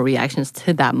emotions or reactions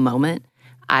to that moment.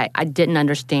 I didn't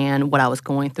understand what I was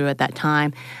going through at that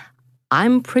time.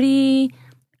 I'm a pretty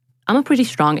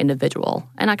strong individual,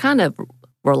 and I kind of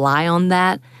rely on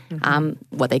that. I'm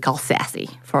what they call sassy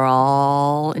for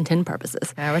all intent and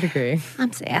purposes. I would agree.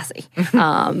 I'm sassy.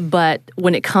 But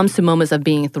when it comes to moments of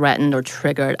being threatened or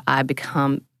triggered, I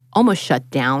become almost shut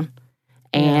down,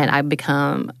 and I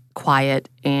become quiet,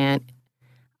 and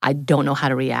I don't know how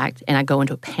to react, and I go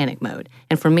into a panic mode.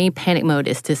 And for me, panic mode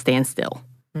is to stand still.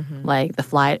 Like the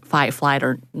fight, flight,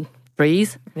 or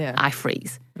freeze. Yeah. I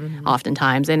freeze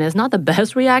oftentimes. And it's not the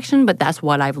best reaction, but that's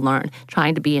what I've learned,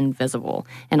 trying to be invisible.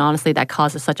 And honestly, that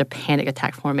causes such a panic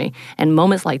attack for me. And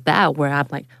moments like that where I'm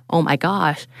like, oh my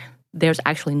gosh, there's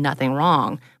actually nothing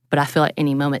wrong. But I feel at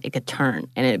any moment it could turn,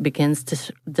 and it begins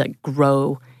to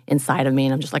grow inside of me.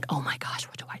 And I'm just like, oh my gosh,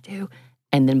 what do I do?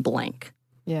 And then blank.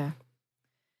 Yeah.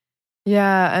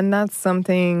 Yeah, and that's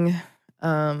something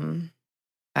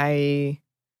I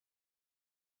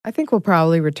I think we'll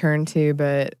probably return to,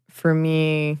 but for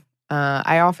me,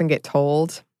 I often get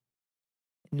told,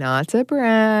 not to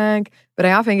brag, but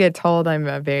I often get told I'm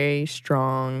a very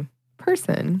strong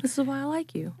person. This is why I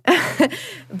like you.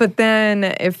 But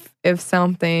then if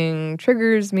something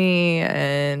triggers me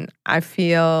and I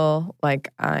feel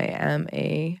like I am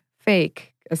a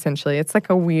fake, essentially, it's like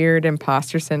a weird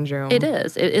imposter syndrome. It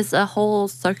is. It is a whole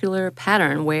circular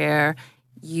pattern where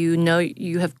you know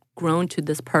you have grown to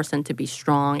this person to be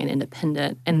strong and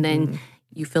independent, and then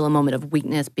you feel a moment of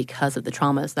weakness because of the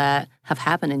traumas that have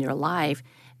happened in your life.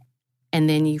 And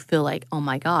then you feel like, oh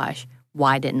my gosh,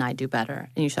 why didn't I do better?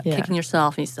 And you start Yeah. kicking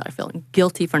yourself and you start feeling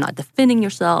guilty for not defending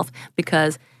yourself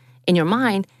because in your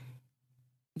mind,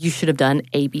 you should have done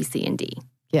A, B, C, and D.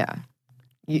 Yeah.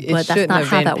 It But that's shouldn't not have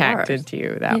how that impacted works.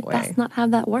 you that way. That's not how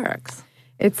that works.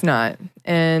 It's not.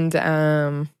 And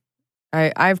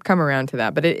I've come around to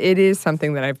that, but it is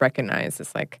something that I've recognized.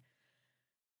 It's like,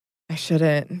 I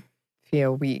shouldn't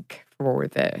feel weak for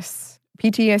this.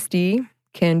 PTSD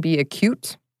can be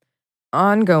acute,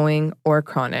 ongoing, or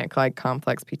chronic, like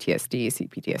complex PTSD,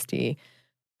 CPTSD.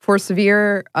 For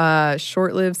severe,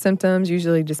 short-lived symptoms,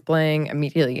 usually displaying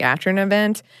immediately after an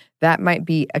event, that might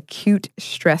be acute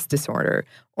stress disorder,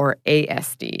 or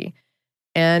ASD.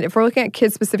 And if we're looking at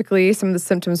kids specifically, some of the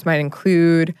symptoms might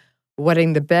include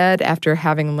wetting the bed after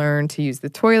having learned to use the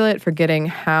toilet, forgetting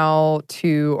how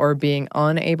to or being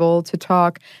unable to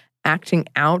talk, acting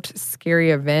out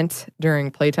scary event during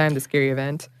playtime, the scary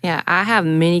event. Yeah, I have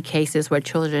many cases where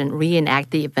children reenact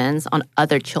the events on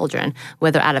other children,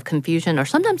 whether out of confusion or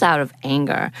sometimes out of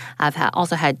anger. I've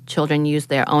also had children use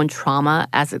their own trauma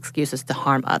as excuses to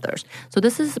harm others. So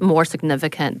this is more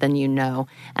significant than you know,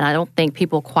 and I don't think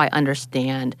people quite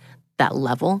understand that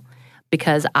level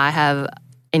because I have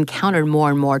encountered more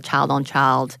and more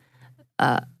child-on-child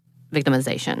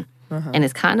victimization. And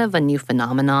it's kind of a new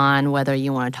phenomenon, whether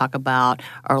you want to talk about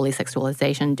early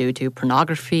sexualization due to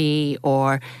pornography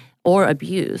or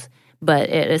abuse. But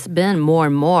it has been more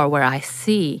and more where I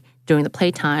see during the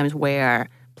playtimes where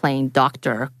playing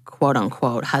doctor, quote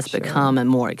unquote, has become a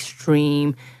more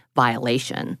extreme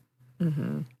violation.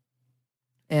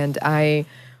 And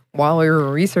while we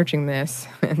were researching this,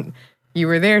 and you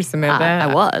were there, Samantha.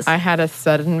 I was. I had a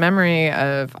sudden memory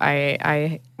of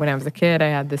when I was a kid, I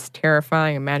had this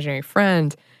terrifying imaginary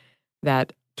friend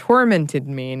that tormented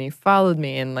me, and he followed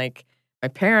me, and like my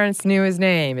parents knew his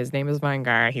name. His name was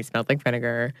Vinegar. He smelled like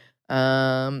vinegar.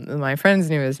 My friends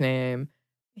knew his name.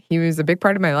 He was a big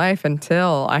part of my life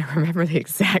until I remember the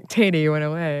exact date he went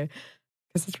away,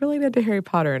 because it's related to Harry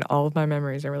Potter, and all of my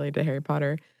memories are related to Harry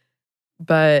Potter.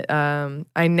 But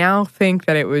I now think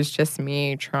that it was just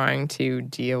me trying to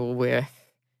deal with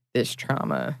this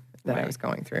trauma that I was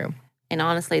going through. And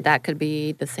honestly, that could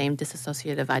be the same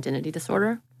dissociative identity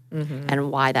disorder. And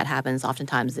why that happens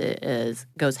oftentimes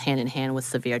goes hand in hand with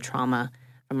severe trauma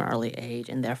from an early age.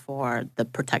 And therefore, the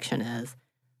protection is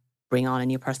bring on a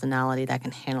new personality that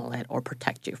can handle it or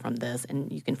protect you from this.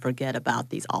 And you can forget about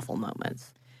these awful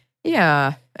moments.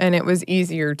 Yeah, and it was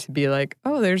easier to be like,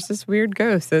 oh, there's this weird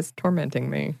ghost that's tormenting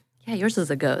me. Yeah, yours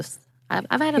is a ghost. I've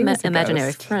had He was a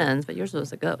imaginary ghost. friends, but yours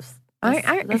was a ghost.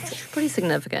 I That's pretty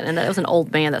significant. And that was an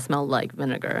old man that smelled like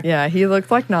vinegar. Yeah, he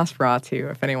looked like Nosferatu,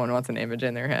 if anyone wants an image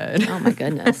in their head. Oh, my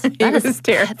goodness. He was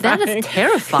terrifying. That is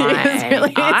terrifying. He was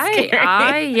really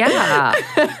scary. Yeah.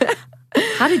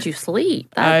 How did you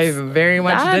sleep? I very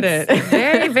much didn't.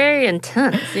 Very, very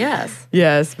intense, yes.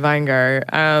 Yes, Vinegar.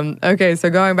 Okay, so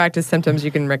going back to symptoms you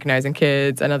can recognize in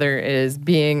kids, another is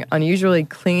being unusually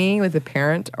clingy with a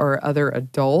parent or other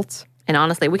adult. And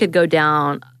honestly, we could go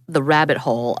down the rabbit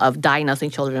hole of diagnosing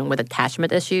children with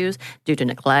attachment issues due to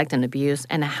neglect and abuse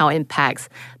and how it impacts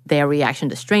their reaction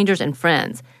to strangers and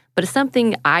friends. But it's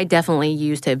something I definitely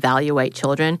use to evaluate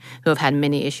children who have had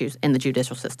many issues in the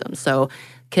judicial system. So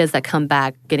kids that come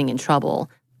back getting in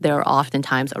trouble, there are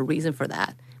oftentimes a reason for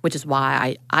that, which is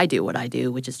why I do what I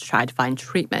do, which is to try to find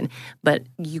treatment. But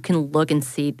you can look and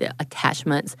see the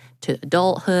attachments to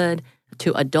adulthood,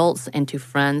 to adults, and to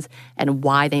friends, and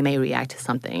why they may react to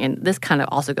something. And this kind of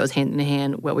also goes hand in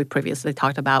hand what we previously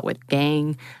talked about with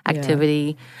gang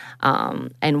activity,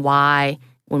 and why,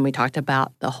 when we talked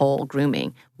about the whole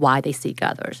grooming, why they seek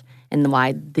others, and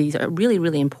why these are really,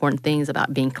 really important things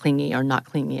about being clingy or not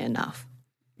clingy enough.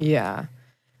 Yeah.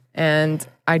 And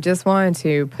I just wanted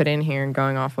to put in here,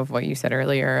 going off of what you said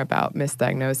earlier about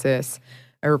misdiagnosis,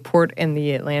 a report in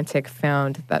The Atlantic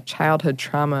found that childhood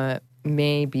trauma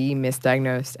may be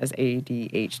misdiagnosed as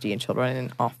ADHD in children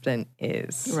and often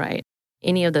is. Right.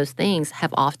 any of those things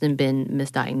have often been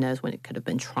misdiagnosed when it could have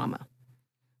been trauma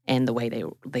and the way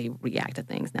they react to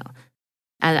things now.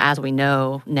 And as we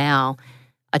know now,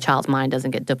 a child's mind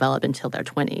doesn't get developed until their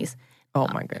 20s. Oh,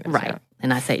 my goodness. Right. Yeah.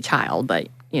 And I say child, but,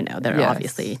 they're Yes.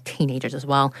 obviously teenagers as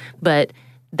well. But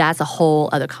that's a whole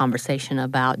other conversation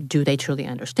about, do they truly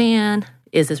understand?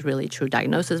 Is this really true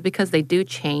diagnosis? Because they do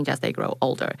change as they grow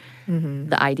older. Mm-hmm.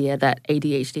 The idea that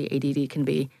ADHD,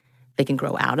 ADD they can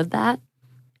grow out of that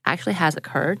actually has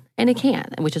occurred, and it can,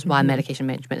 which is why medication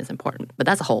management is important. But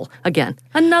that's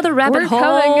another rabbit hole.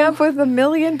 We're coming up with a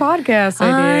million podcast ideas.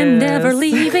 I'm never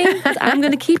leaving. I'm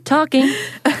going to keep talking.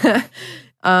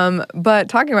 But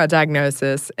talking about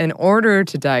diagnosis, in order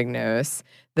to diagnose,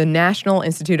 the National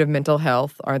Institute of Mental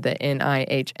Health, or the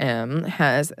NIHM,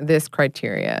 has this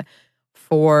criteria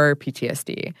for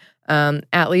PTSD.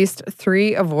 At least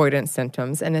 3 avoidance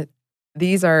symptoms, and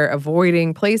these are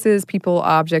avoiding places, people,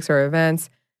 objects, or events.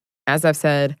 As I've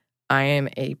said, I am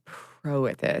a pro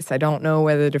at this. I don't know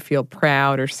whether to feel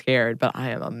proud or scared, but I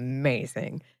am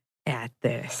amazing at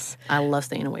this. I love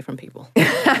staying away from people.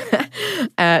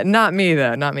 Not me,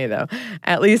 though.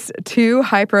 At least 2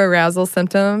 hyperarousal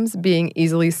symptoms: being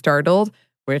easily startled,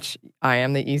 which I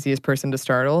am the easiest person to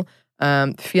startle,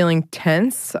 feeling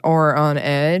tense or on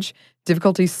edge,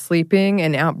 difficulty sleeping,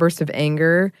 and outbursts of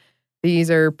anger.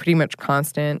 These are pretty much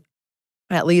constant.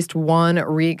 At least 1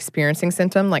 re-experiencing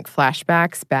symptom, like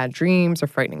flashbacks, bad dreams, or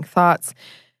frightening thoughts.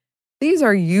 These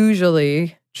are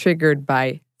usually triggered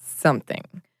by something.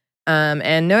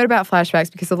 And note about flashbacks,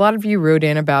 because a lot of you wrote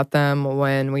in about them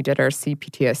when we did our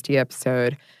CPTSD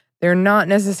episode. They're not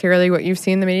necessarily what you've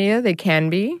seen in the media. They can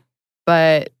be,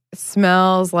 but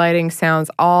smells, lighting, sounds,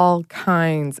 all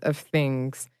kinds of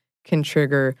things can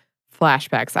trigger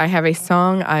flashbacks. I have a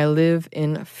song I live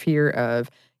in fear of.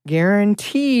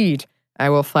 Guaranteed I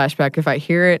will flashback if I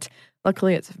hear it.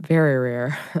 Luckily, it's very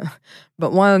rare.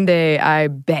 But one day, I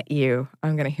bet you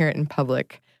I'm going to hear it in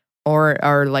public.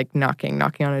 Or like knocking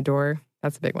on a door.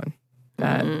 That's a big one.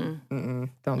 That,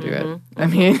 don't do it. I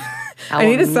mean, I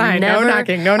need a sign. No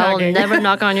knocking. I will never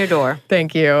knock on your door.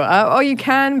 Thank you. You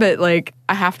can, but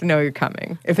I have to know you're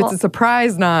coming. If it's a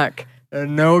surprise knock,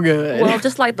 no good. Well,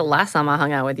 just like the last time I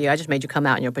hung out with you, I just made you come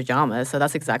out in your pajamas. So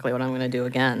that's exactly what I'm going to do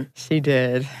again. She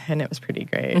did, and it was pretty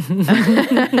great.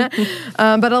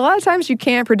 But a lot of times you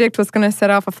can't predict what's going to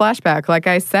set off a flashback. Like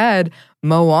I said,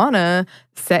 Moana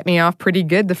set me off pretty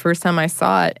good the first time I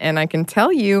saw it. And I can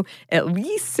tell you, at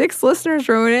least 6 listeners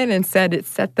wrote in and said it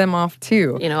set them off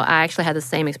too. I actually had the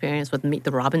same experience with Meet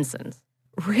the Robinsons.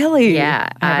 Really? Yeah.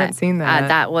 I haven't seen that.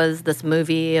 That was this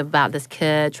movie about this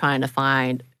kid trying to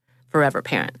find forever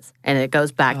parents. And it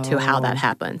goes back to how that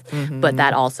happened. Mm-hmm. But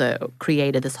that also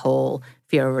created this whole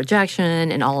fear of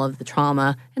rejection and all of the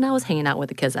trauma. And I was hanging out with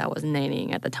the kids I was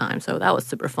nannying at the time. So that was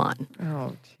super fun.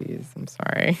 Oh, jeez. I'm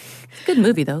sorry. It's a good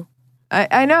movie, though.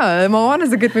 I know.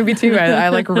 Moana's a good movie, too.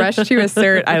 I rush to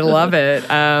assert I love it.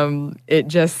 I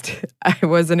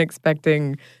wasn't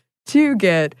expecting to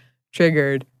get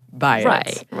triggered by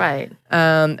it. Right.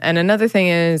 And another thing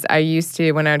is, I used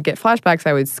to, when I would get flashbacks,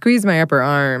 I would squeeze my upper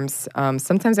arms.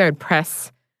 Sometimes I would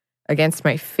press against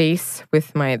my face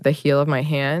with the heel of my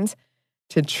hand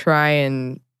to try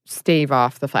and stave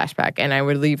off the flashback. And I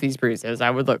would leave these bruises. I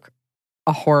would look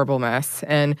a horrible mess.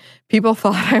 And people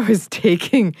thought I was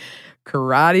taking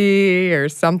karate or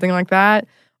something like that,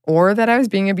 or that I was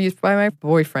being abused by my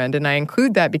boyfriend. And I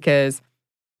include that because,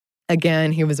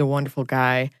 again, he was a wonderful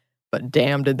guy. But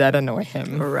damn, did that annoy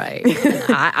him. Right.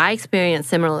 I experienced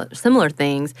similar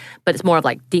things, but it's more of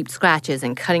like deep scratches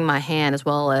and cutting my hand as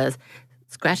well as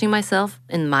scratching myself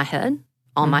in my head,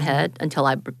 on my head, until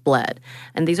I bled.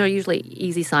 And these are usually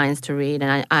easy signs to read.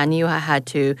 And I knew I had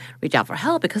to reach out for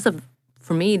help because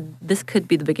for me, this could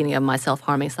be the beginning of my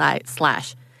self-harming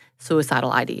 /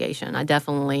 suicidal ideation. I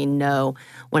definitely know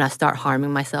when I start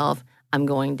harming myself, I'm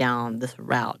going down this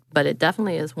route. But it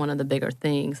definitely is one of the bigger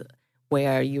things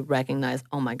where you recognize,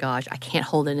 oh my gosh, I can't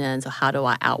hold it in, so how do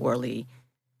I outwardly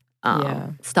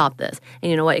stop this? And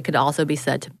you know what? It could also be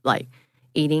said to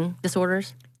eating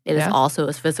disorders. It is also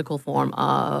a physical form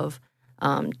of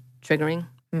triggering.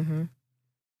 Mm-hmm.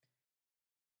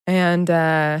 And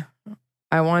I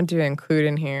want to include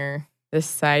in here this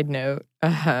side note.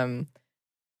 So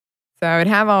I would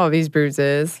have all of these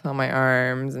bruises on my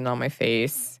arms and on my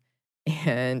face,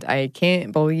 and I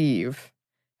can't believe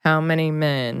how many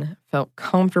men felt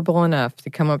comfortable enough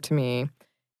to come up to me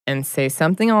and say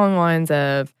something along the lines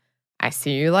of, I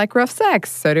see you like rough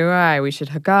sex, so do I, we should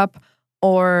hook up,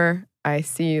 or I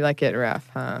see you like it rough,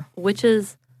 huh? Which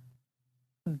is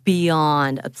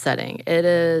beyond upsetting. It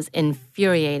is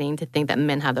infuriating to think that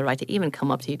men have the right to even come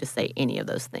up to you to say any of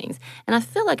those things. And I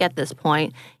feel like at this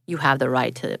point, you have the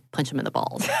right to punch them in the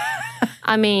balls.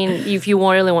 I mean, if you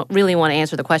really want to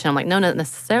answer the question, I'm like, no, not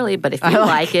necessarily. But if you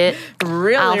like it,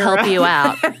 really I'll help rough. you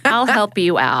out. I'll help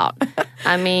you out.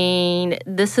 I mean,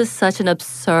 this is such an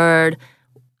absurd.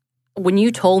 When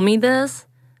you told me this,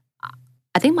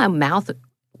 I think my mouth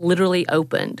literally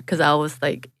opened because I was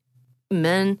like,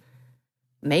 men.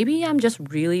 Maybe I'm just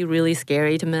really, really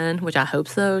scary to men, which I hope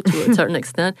so to a certain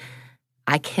extent.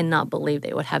 I cannot believe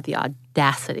they would have the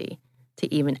audacity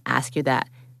to even ask you that.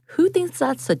 Who thinks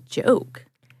that's a joke?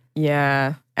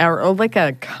 Yeah. Or like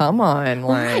a come on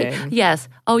line. Right. Yes.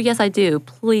 Oh, yes, I do.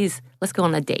 Please, let's go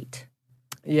on a date.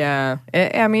 Yeah.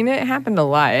 It happened a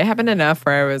lot. It happened enough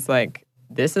where I was like,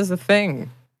 this is a thing.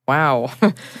 Wow.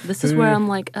 This is where I'm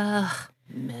like, ugh,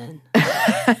 men.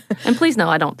 And please know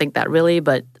I don't think that really,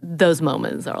 but those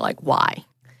moments are like, why?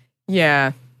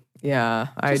 Yeah. Yeah.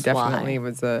 I Just definitely why?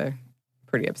 was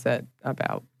pretty upset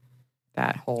about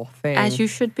that whole thing. As you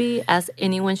should be, as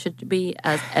anyone should be,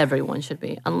 as everyone should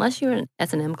be. Unless you're in an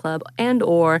S&M club and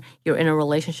or you're in a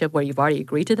relationship where you've already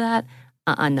agreed to that,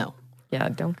 no. Yeah,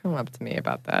 don't come up to me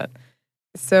about that.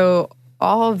 So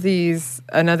all of these,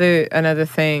 another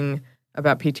thing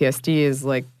about PTSD is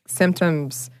like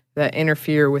symptoms that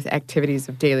interfere with activities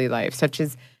of daily life, such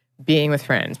as being with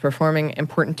friends, performing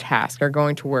important tasks, or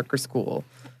going to work or school.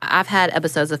 I've had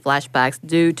episodes of flashbacks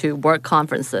due to work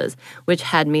conferences, which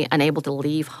had me unable to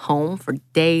leave home for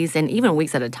days and even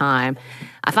weeks at a time.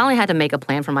 I finally had to make a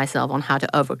plan for myself on how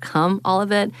to overcome all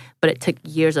of it, but it took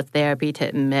years of therapy to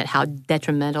admit how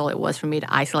detrimental it was for me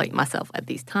to isolate myself at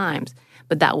these times.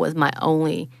 But that was my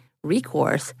only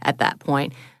recourse at that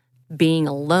point. Being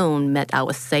alone meant I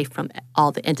was safe from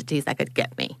all the entities that could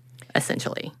get me,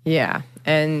 essentially. Yeah,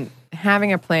 and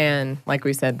having a plan, like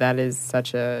we said, that is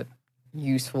such a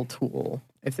useful tool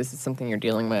if this is something you're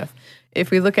dealing with.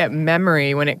 If we look at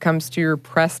memory, when it comes to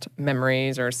repressed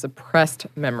memories or suppressed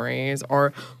memories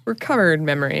or recovered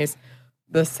memories,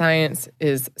 the science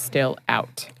is still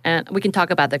out. And we can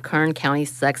talk about the Kern County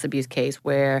sex abuse case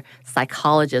where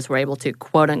psychologists were able to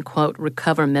quote-unquote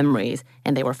recover memories,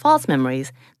 and they were false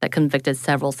memories that convicted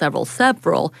several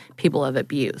people of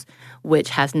abuse, which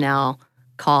has now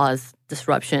caused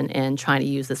disruption in trying to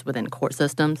use this within court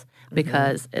systems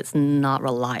because it's not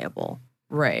reliable.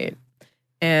 Right.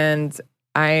 And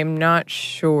I'm not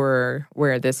sure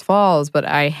where this falls, but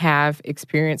I have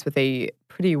experience with a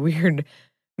pretty weird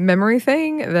memory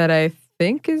thing that I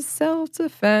think is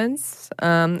self-defense.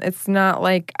 It's not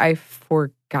like I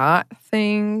forgot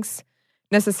things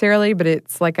necessarily, but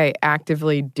it's like I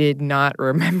actively did not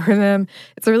remember them.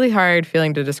 It's a really hard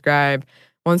feeling to describe.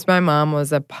 Once my mom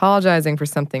was apologizing for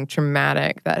something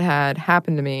traumatic that had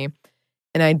happened to me,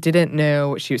 and I didn't know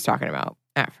what she was talking about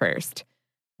at first.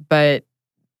 But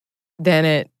then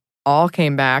it all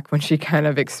came back when she kind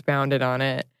of expounded on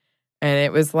it. And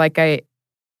it was like it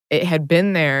had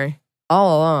been there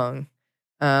all along.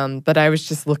 But I was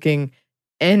just looking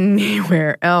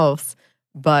anywhere else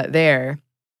but there.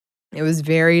 It was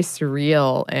very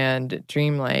surreal and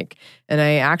dreamlike. And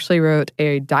I actually wrote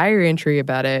a diary entry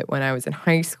about it when I was in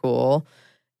high school.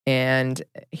 And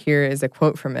here is a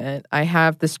quote from it. I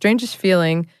have the strangest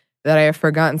feeling that I have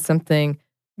forgotten something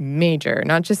major,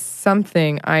 not just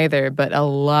something either, but a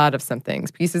lot of some things.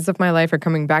 Pieces of my life are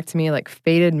coming back to me like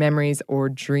faded memories or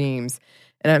dreams.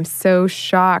 And I'm so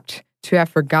shocked to have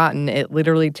forgotten. It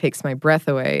literally takes my breath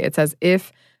away. It's as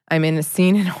if I'm in a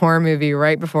scene in a horror movie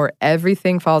right before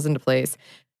everything falls into place.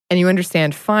 And you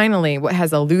understand finally what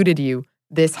has eluded you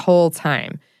this whole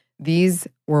time. These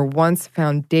were once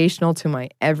foundational to my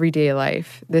everyday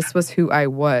life. This was who I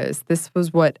was. This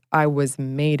was what I was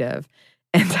made of.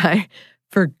 And I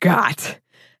forgot,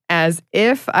 as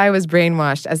if I was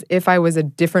brainwashed, as if I was a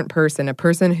different person, a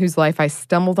person whose life I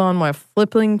stumbled on while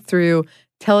flipping through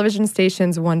television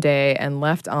stations one day and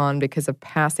left on because of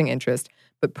passing interest,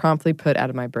 but promptly put out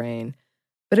of my brain.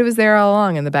 But it was there all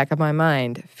along in the back of my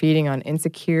mind, feeding on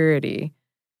insecurity,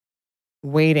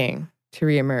 waiting to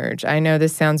reemerge. I know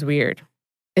this sounds weird.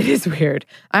 It is weird.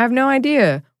 I have no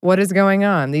idea what is going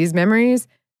on. These memories,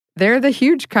 they're the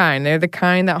huge kind. They're the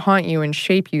kind that haunt you and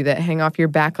shape you, that hang off your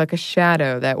back like a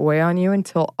shadow, that weigh on you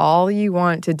until all you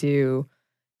want to do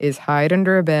is hide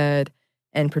under a bed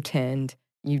and pretend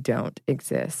you don't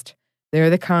exist. They're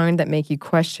the kind that make you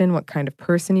question what kind of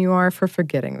person you are for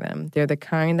forgetting them. They're the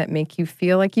kind that make you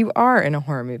feel like you are in a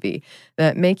horror movie,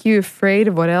 that make you afraid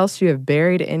of what else you have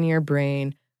buried in your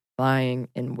brain, lying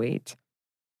in wait.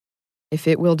 If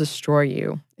it will destroy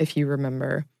you, if you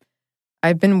remember.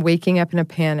 I've been waking up in a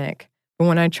panic, But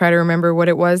when I try to remember what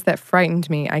it was that frightened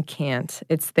me, I can't.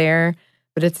 It's there,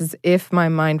 but it's as if my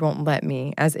mind won't let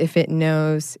me, as if it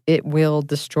knows it will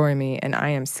destroy me, and I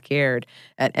am scared.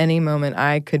 At any moment,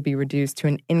 I could be reduced to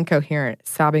an incoherent,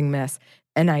 sobbing mess,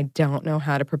 and I don't know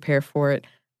how to prepare for it.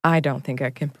 I don't think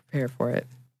I can prepare for it.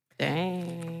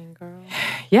 Dang, girl.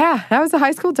 Yeah, that was a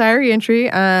high school diary entry.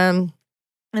 And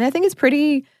I think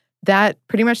that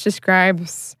pretty much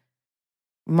describes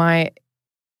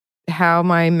how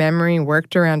my memory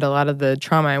worked around a lot of the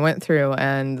trauma I went through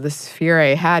and this fear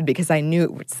I had because I knew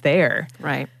it was there.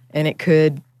 Right. And it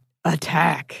could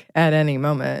attack at any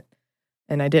moment.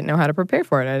 And I didn't know how to prepare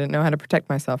for it. I didn't know how to protect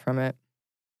myself from it.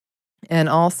 And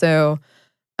also,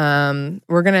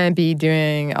 we're going to be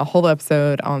doing a whole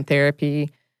episode on therapy.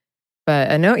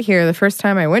 But a note here, the first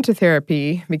time I went to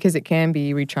therapy, because it can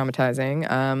be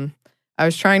re-traumatizing, I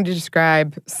was trying to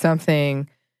describe something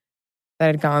that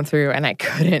I'd gone through, and I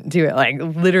couldn't do it. Like,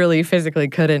 literally, physically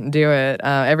couldn't do it.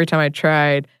 Every time I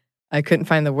tried, I couldn't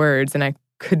find the words, and I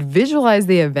could visualize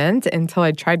the event until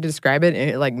I tried to describe it, and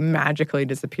it, like, magically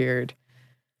disappeared.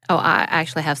 Oh, I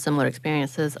actually have similar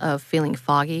experiences of feeling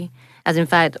foggy. As in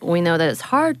fact, we know that it's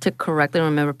hard to correctly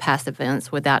remember past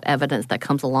events without evidence that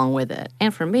comes along with it.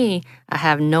 And for me, I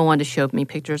have no one to show me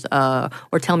pictures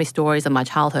or tell me stories of my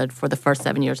childhood for the first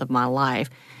 7 years of my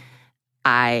life.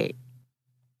 I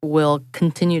will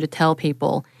continue to tell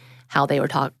people how they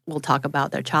will talk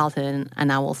about their childhood,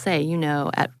 and I will say,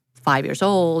 at 5 years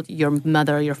old, your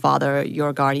mother, your father,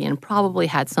 your guardian probably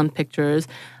had some pictures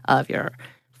of your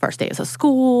first days of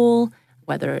school,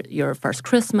 whether your first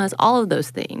Christmas, all of those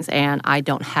things. And I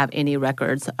don't have any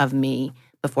records of me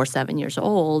before 7 years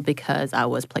old because I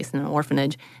was placed in an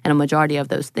orphanage, and a majority of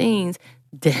those things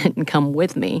didn't come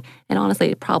with me. And honestly,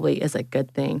 it probably is a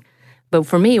good thing. But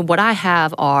for me, what I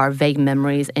have are vague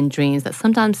memories and dreams that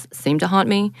sometimes seem to haunt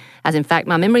me, as in fact,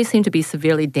 my memories seem to be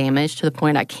severely damaged to the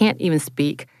point I can't even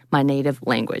speak my native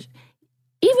language,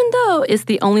 even though it's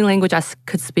the only language I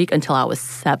could speak until I was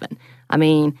 7. I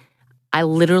mean, I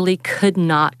literally could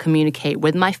not communicate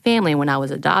with my family when I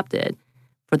was adopted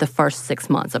for the first 6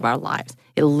 months of our lives.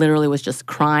 It literally was just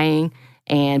crying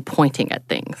and pointing at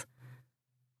things,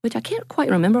 which I can't quite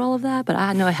remember all of that, but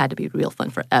I know it had to be real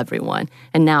fun for everyone.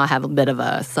 And now I have a bit of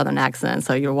a Southern accent,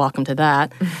 so you're welcome to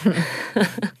that.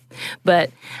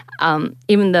 But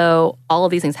even though all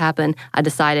of these things happened, I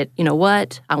decided, you know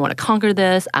what? I want to conquer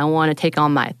this. I want to take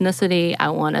on my ethnicity. I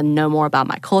want to know more about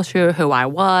my culture, who I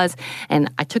was. And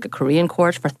I took a Korean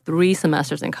course for 3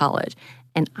 semesters in college.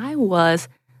 And I was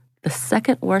the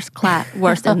second worst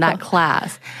in that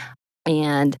class.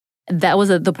 And that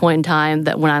was at the point in time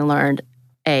that when I learned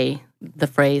A, the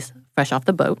phrase fresh off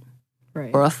the boat,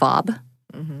 Right. or a fob,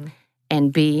 Mm-hmm.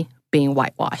 and B, being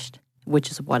whitewashed, which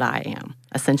is what I am.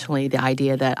 Essentially, the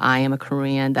idea that I am a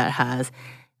Korean that has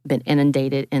been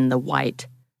inundated in the white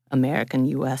American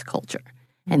U.S. culture.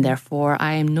 And therefore,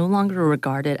 I am no longer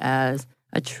regarded as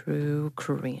a true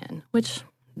Korean, which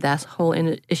that's a whole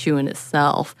issue in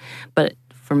itself. But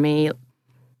for me,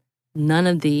 none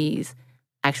of these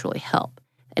actually help.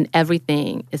 And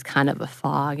everything is kind of a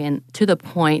fog. And to the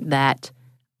point that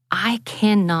I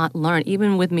cannot learn,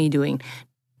 even with me doing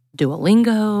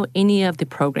Duolingo, any of the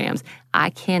programs, I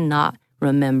cannot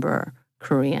remember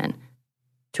Korean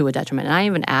to a detriment. And I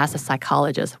even asked a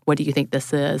psychologist, what do you think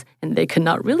this is? And they could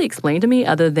not really explain to me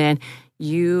other than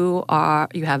you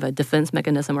have a defense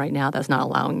mechanism right now that's not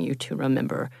allowing you to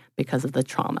remember because of the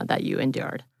trauma that you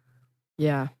endured.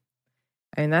 Yeah.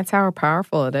 And that's how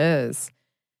powerful it is.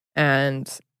 And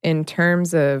in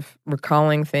terms of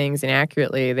recalling things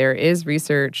inaccurately, there is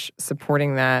research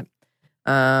supporting that.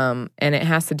 And it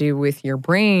has to do with your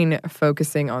brain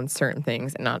focusing on certain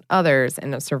things and not others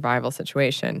in a survival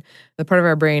situation. The part of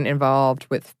our brain involved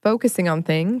with focusing on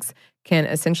things can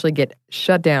essentially get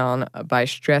shut down by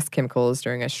stress chemicals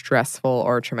during a stressful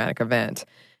or traumatic event.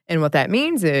 And what that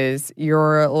means is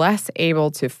you're less able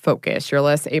to focus. You're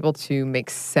less able to make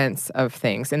sense of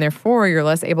things. And therefore, you're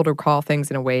less able to recall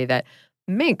things in a way that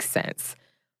makes sense.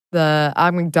 The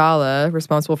amygdala,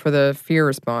 responsible for the fear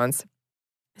response,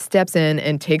 steps in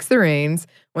and takes the reins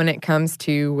when it comes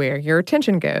to where your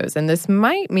attention goes. And this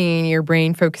might mean your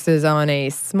brain focuses on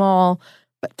a small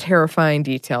but terrifying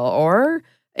detail or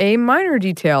a minor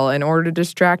detail in order to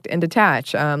distract and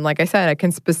detach. Like I said, I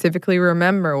can specifically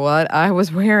remember what I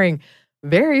was wearing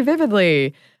very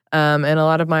vividly in a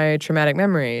lot of my traumatic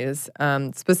memories.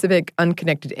 Specific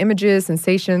unconnected images,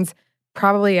 sensations,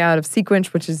 probably out of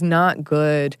sequence, which is not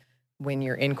good when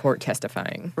you're in court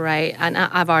testifying. Right. And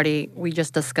we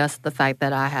just discussed the fact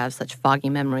that I have such foggy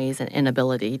memories and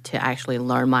inability to actually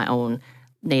learn my own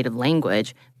native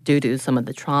language. due to some of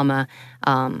the trauma.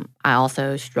 I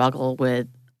also struggle with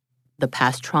the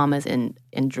past traumas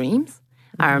in dreams.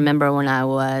 I remember when I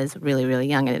was really, really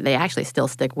young, and they actually still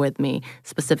stick with me,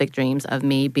 specific dreams of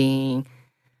me being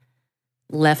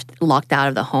locked out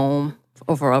of the home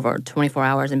for over 24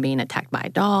 hours and being attacked by a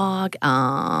dog,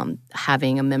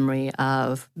 having a memory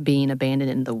of being abandoned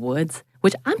in the woods,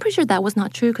 which I'm pretty sure that was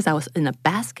not true because I was in a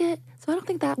basket. So I don't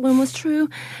think that one was true.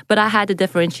 But I had to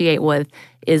differentiate with,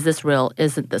 is this real?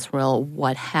 Isn't this real?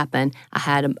 What happened? I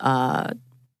had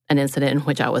an incident in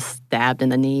which I was stabbed in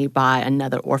the knee by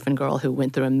another orphan girl who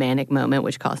went through a manic moment,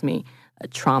 which caused me a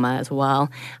trauma as well.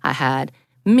 I had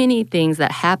many things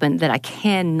that happened that I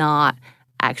cannot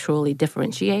actually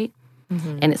differentiate.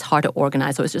 And it's hard to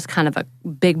organize. So it's just kind of a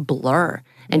big blur.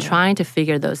 And trying to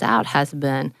figure those out has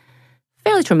been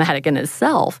fairly traumatic in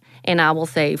itself. And I will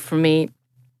say, for me,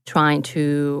 trying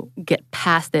to get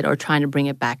past it or trying to bring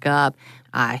it back up,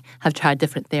 I have tried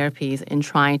different therapies and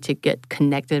trying to get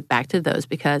connected back to those,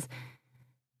 because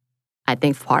I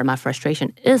think part of my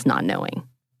frustration is not knowing.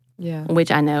 Yeah.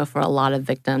 Which I know for a lot of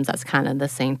victims, that's kind of the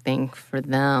same thing for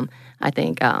them. I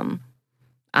think I'm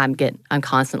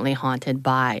constantly haunted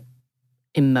by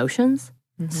emotions.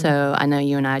 So I know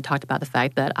you and I talked about the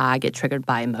fact that I get triggered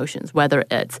by emotions, whether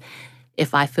it's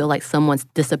if I feel like someone's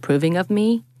disapproving of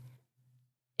me,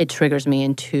 it triggers me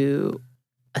into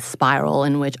a spiral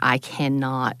in which I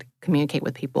cannot communicate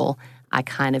with people. I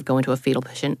kind of go into a fetal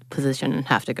position and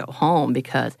have to go home,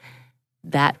 because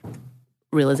that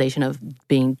realization of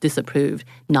being disapproved,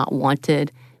 not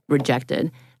wanted,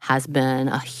 rejected, has been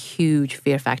a huge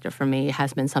fear factor for me. It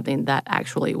has been something that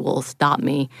actually will stop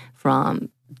me from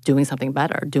doing something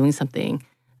better, doing something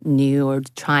new, or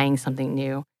trying something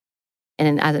new.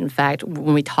 And as in fact,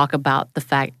 when we talk about the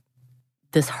fact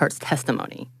this hurts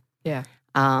testimony. Yeah.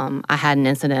 I had an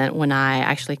incident when I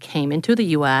actually came into the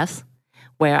U.S.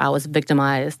 where I was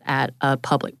victimized at a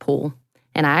public pool.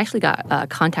 And I actually got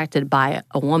contacted by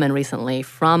a woman recently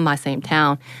from my same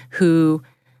town who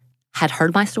had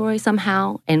heard my story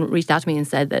somehow and reached out to me and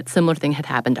said that similar thing had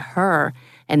happened to her.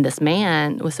 And this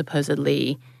man was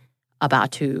supposedly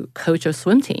about to coach a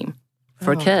swim team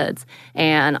for kids.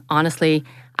 And honestly,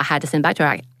 I had to send back to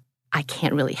her, I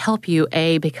can't really help you,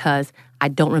 A, because I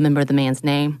don't remember the man's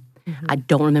name. I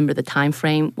don't remember the time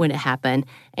frame when it happened.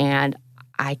 And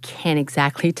I can't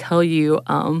exactly tell you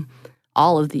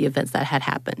all of the events that had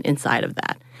happened inside of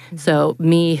that. So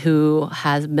me, who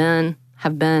have been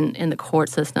in the court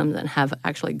systems and have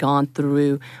actually gone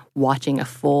through watching a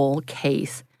full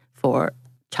case for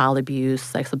child abuse,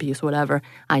 sex abuse, whatever,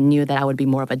 I knew that I would be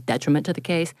more of a detriment to the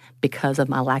case because of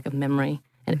my lack of memory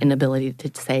and inability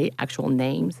to say actual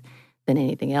names than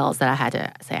anything else, that I had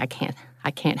to say,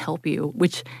 I can't help you,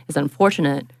 which is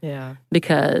unfortunate. Yeah.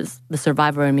 Because the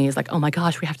survivor in me is like, oh my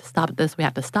gosh, we have to stop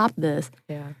this.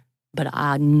 Yeah. But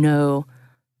I know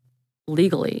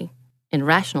legally and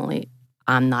rationally,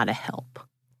 I'm not a help.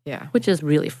 Yeah. Which is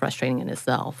really frustrating in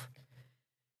itself.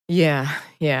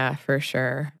 Yeah, for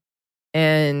sure.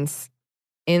 And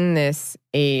in this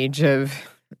age of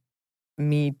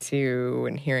Me Too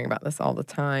and hearing about this all the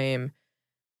time,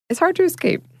 it's hard to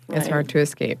escape. It's hard to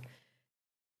escape.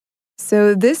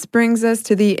 So this brings us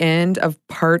to the end of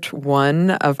part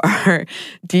 1 of our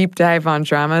deep dive on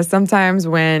trauma. Sometimes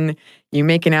when you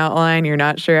make an outline, you're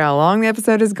not sure how long the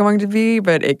episode is going to be,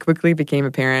 but it quickly became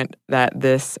apparent that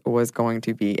this was going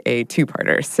to be a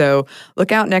 2-parter. So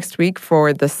look out next week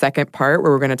for the second part,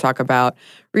 where we're going to talk about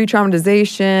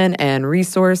re-traumatization and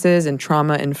resources and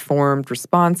trauma-informed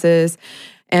responses.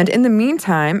 And in the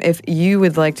meantime, if you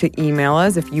would like to email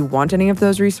us, if you want any of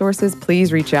those resources,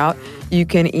 please reach out. You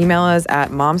can email us at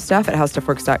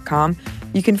momstuff@howstuffworks.com.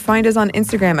 You can find us on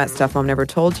Instagram at Stuff Mom Never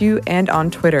Told You and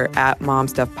on Twitter at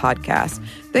MomStuffPodcast.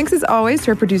 Thanks as always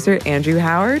to our producer, Andrew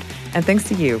Howard, and thanks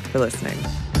to you for listening.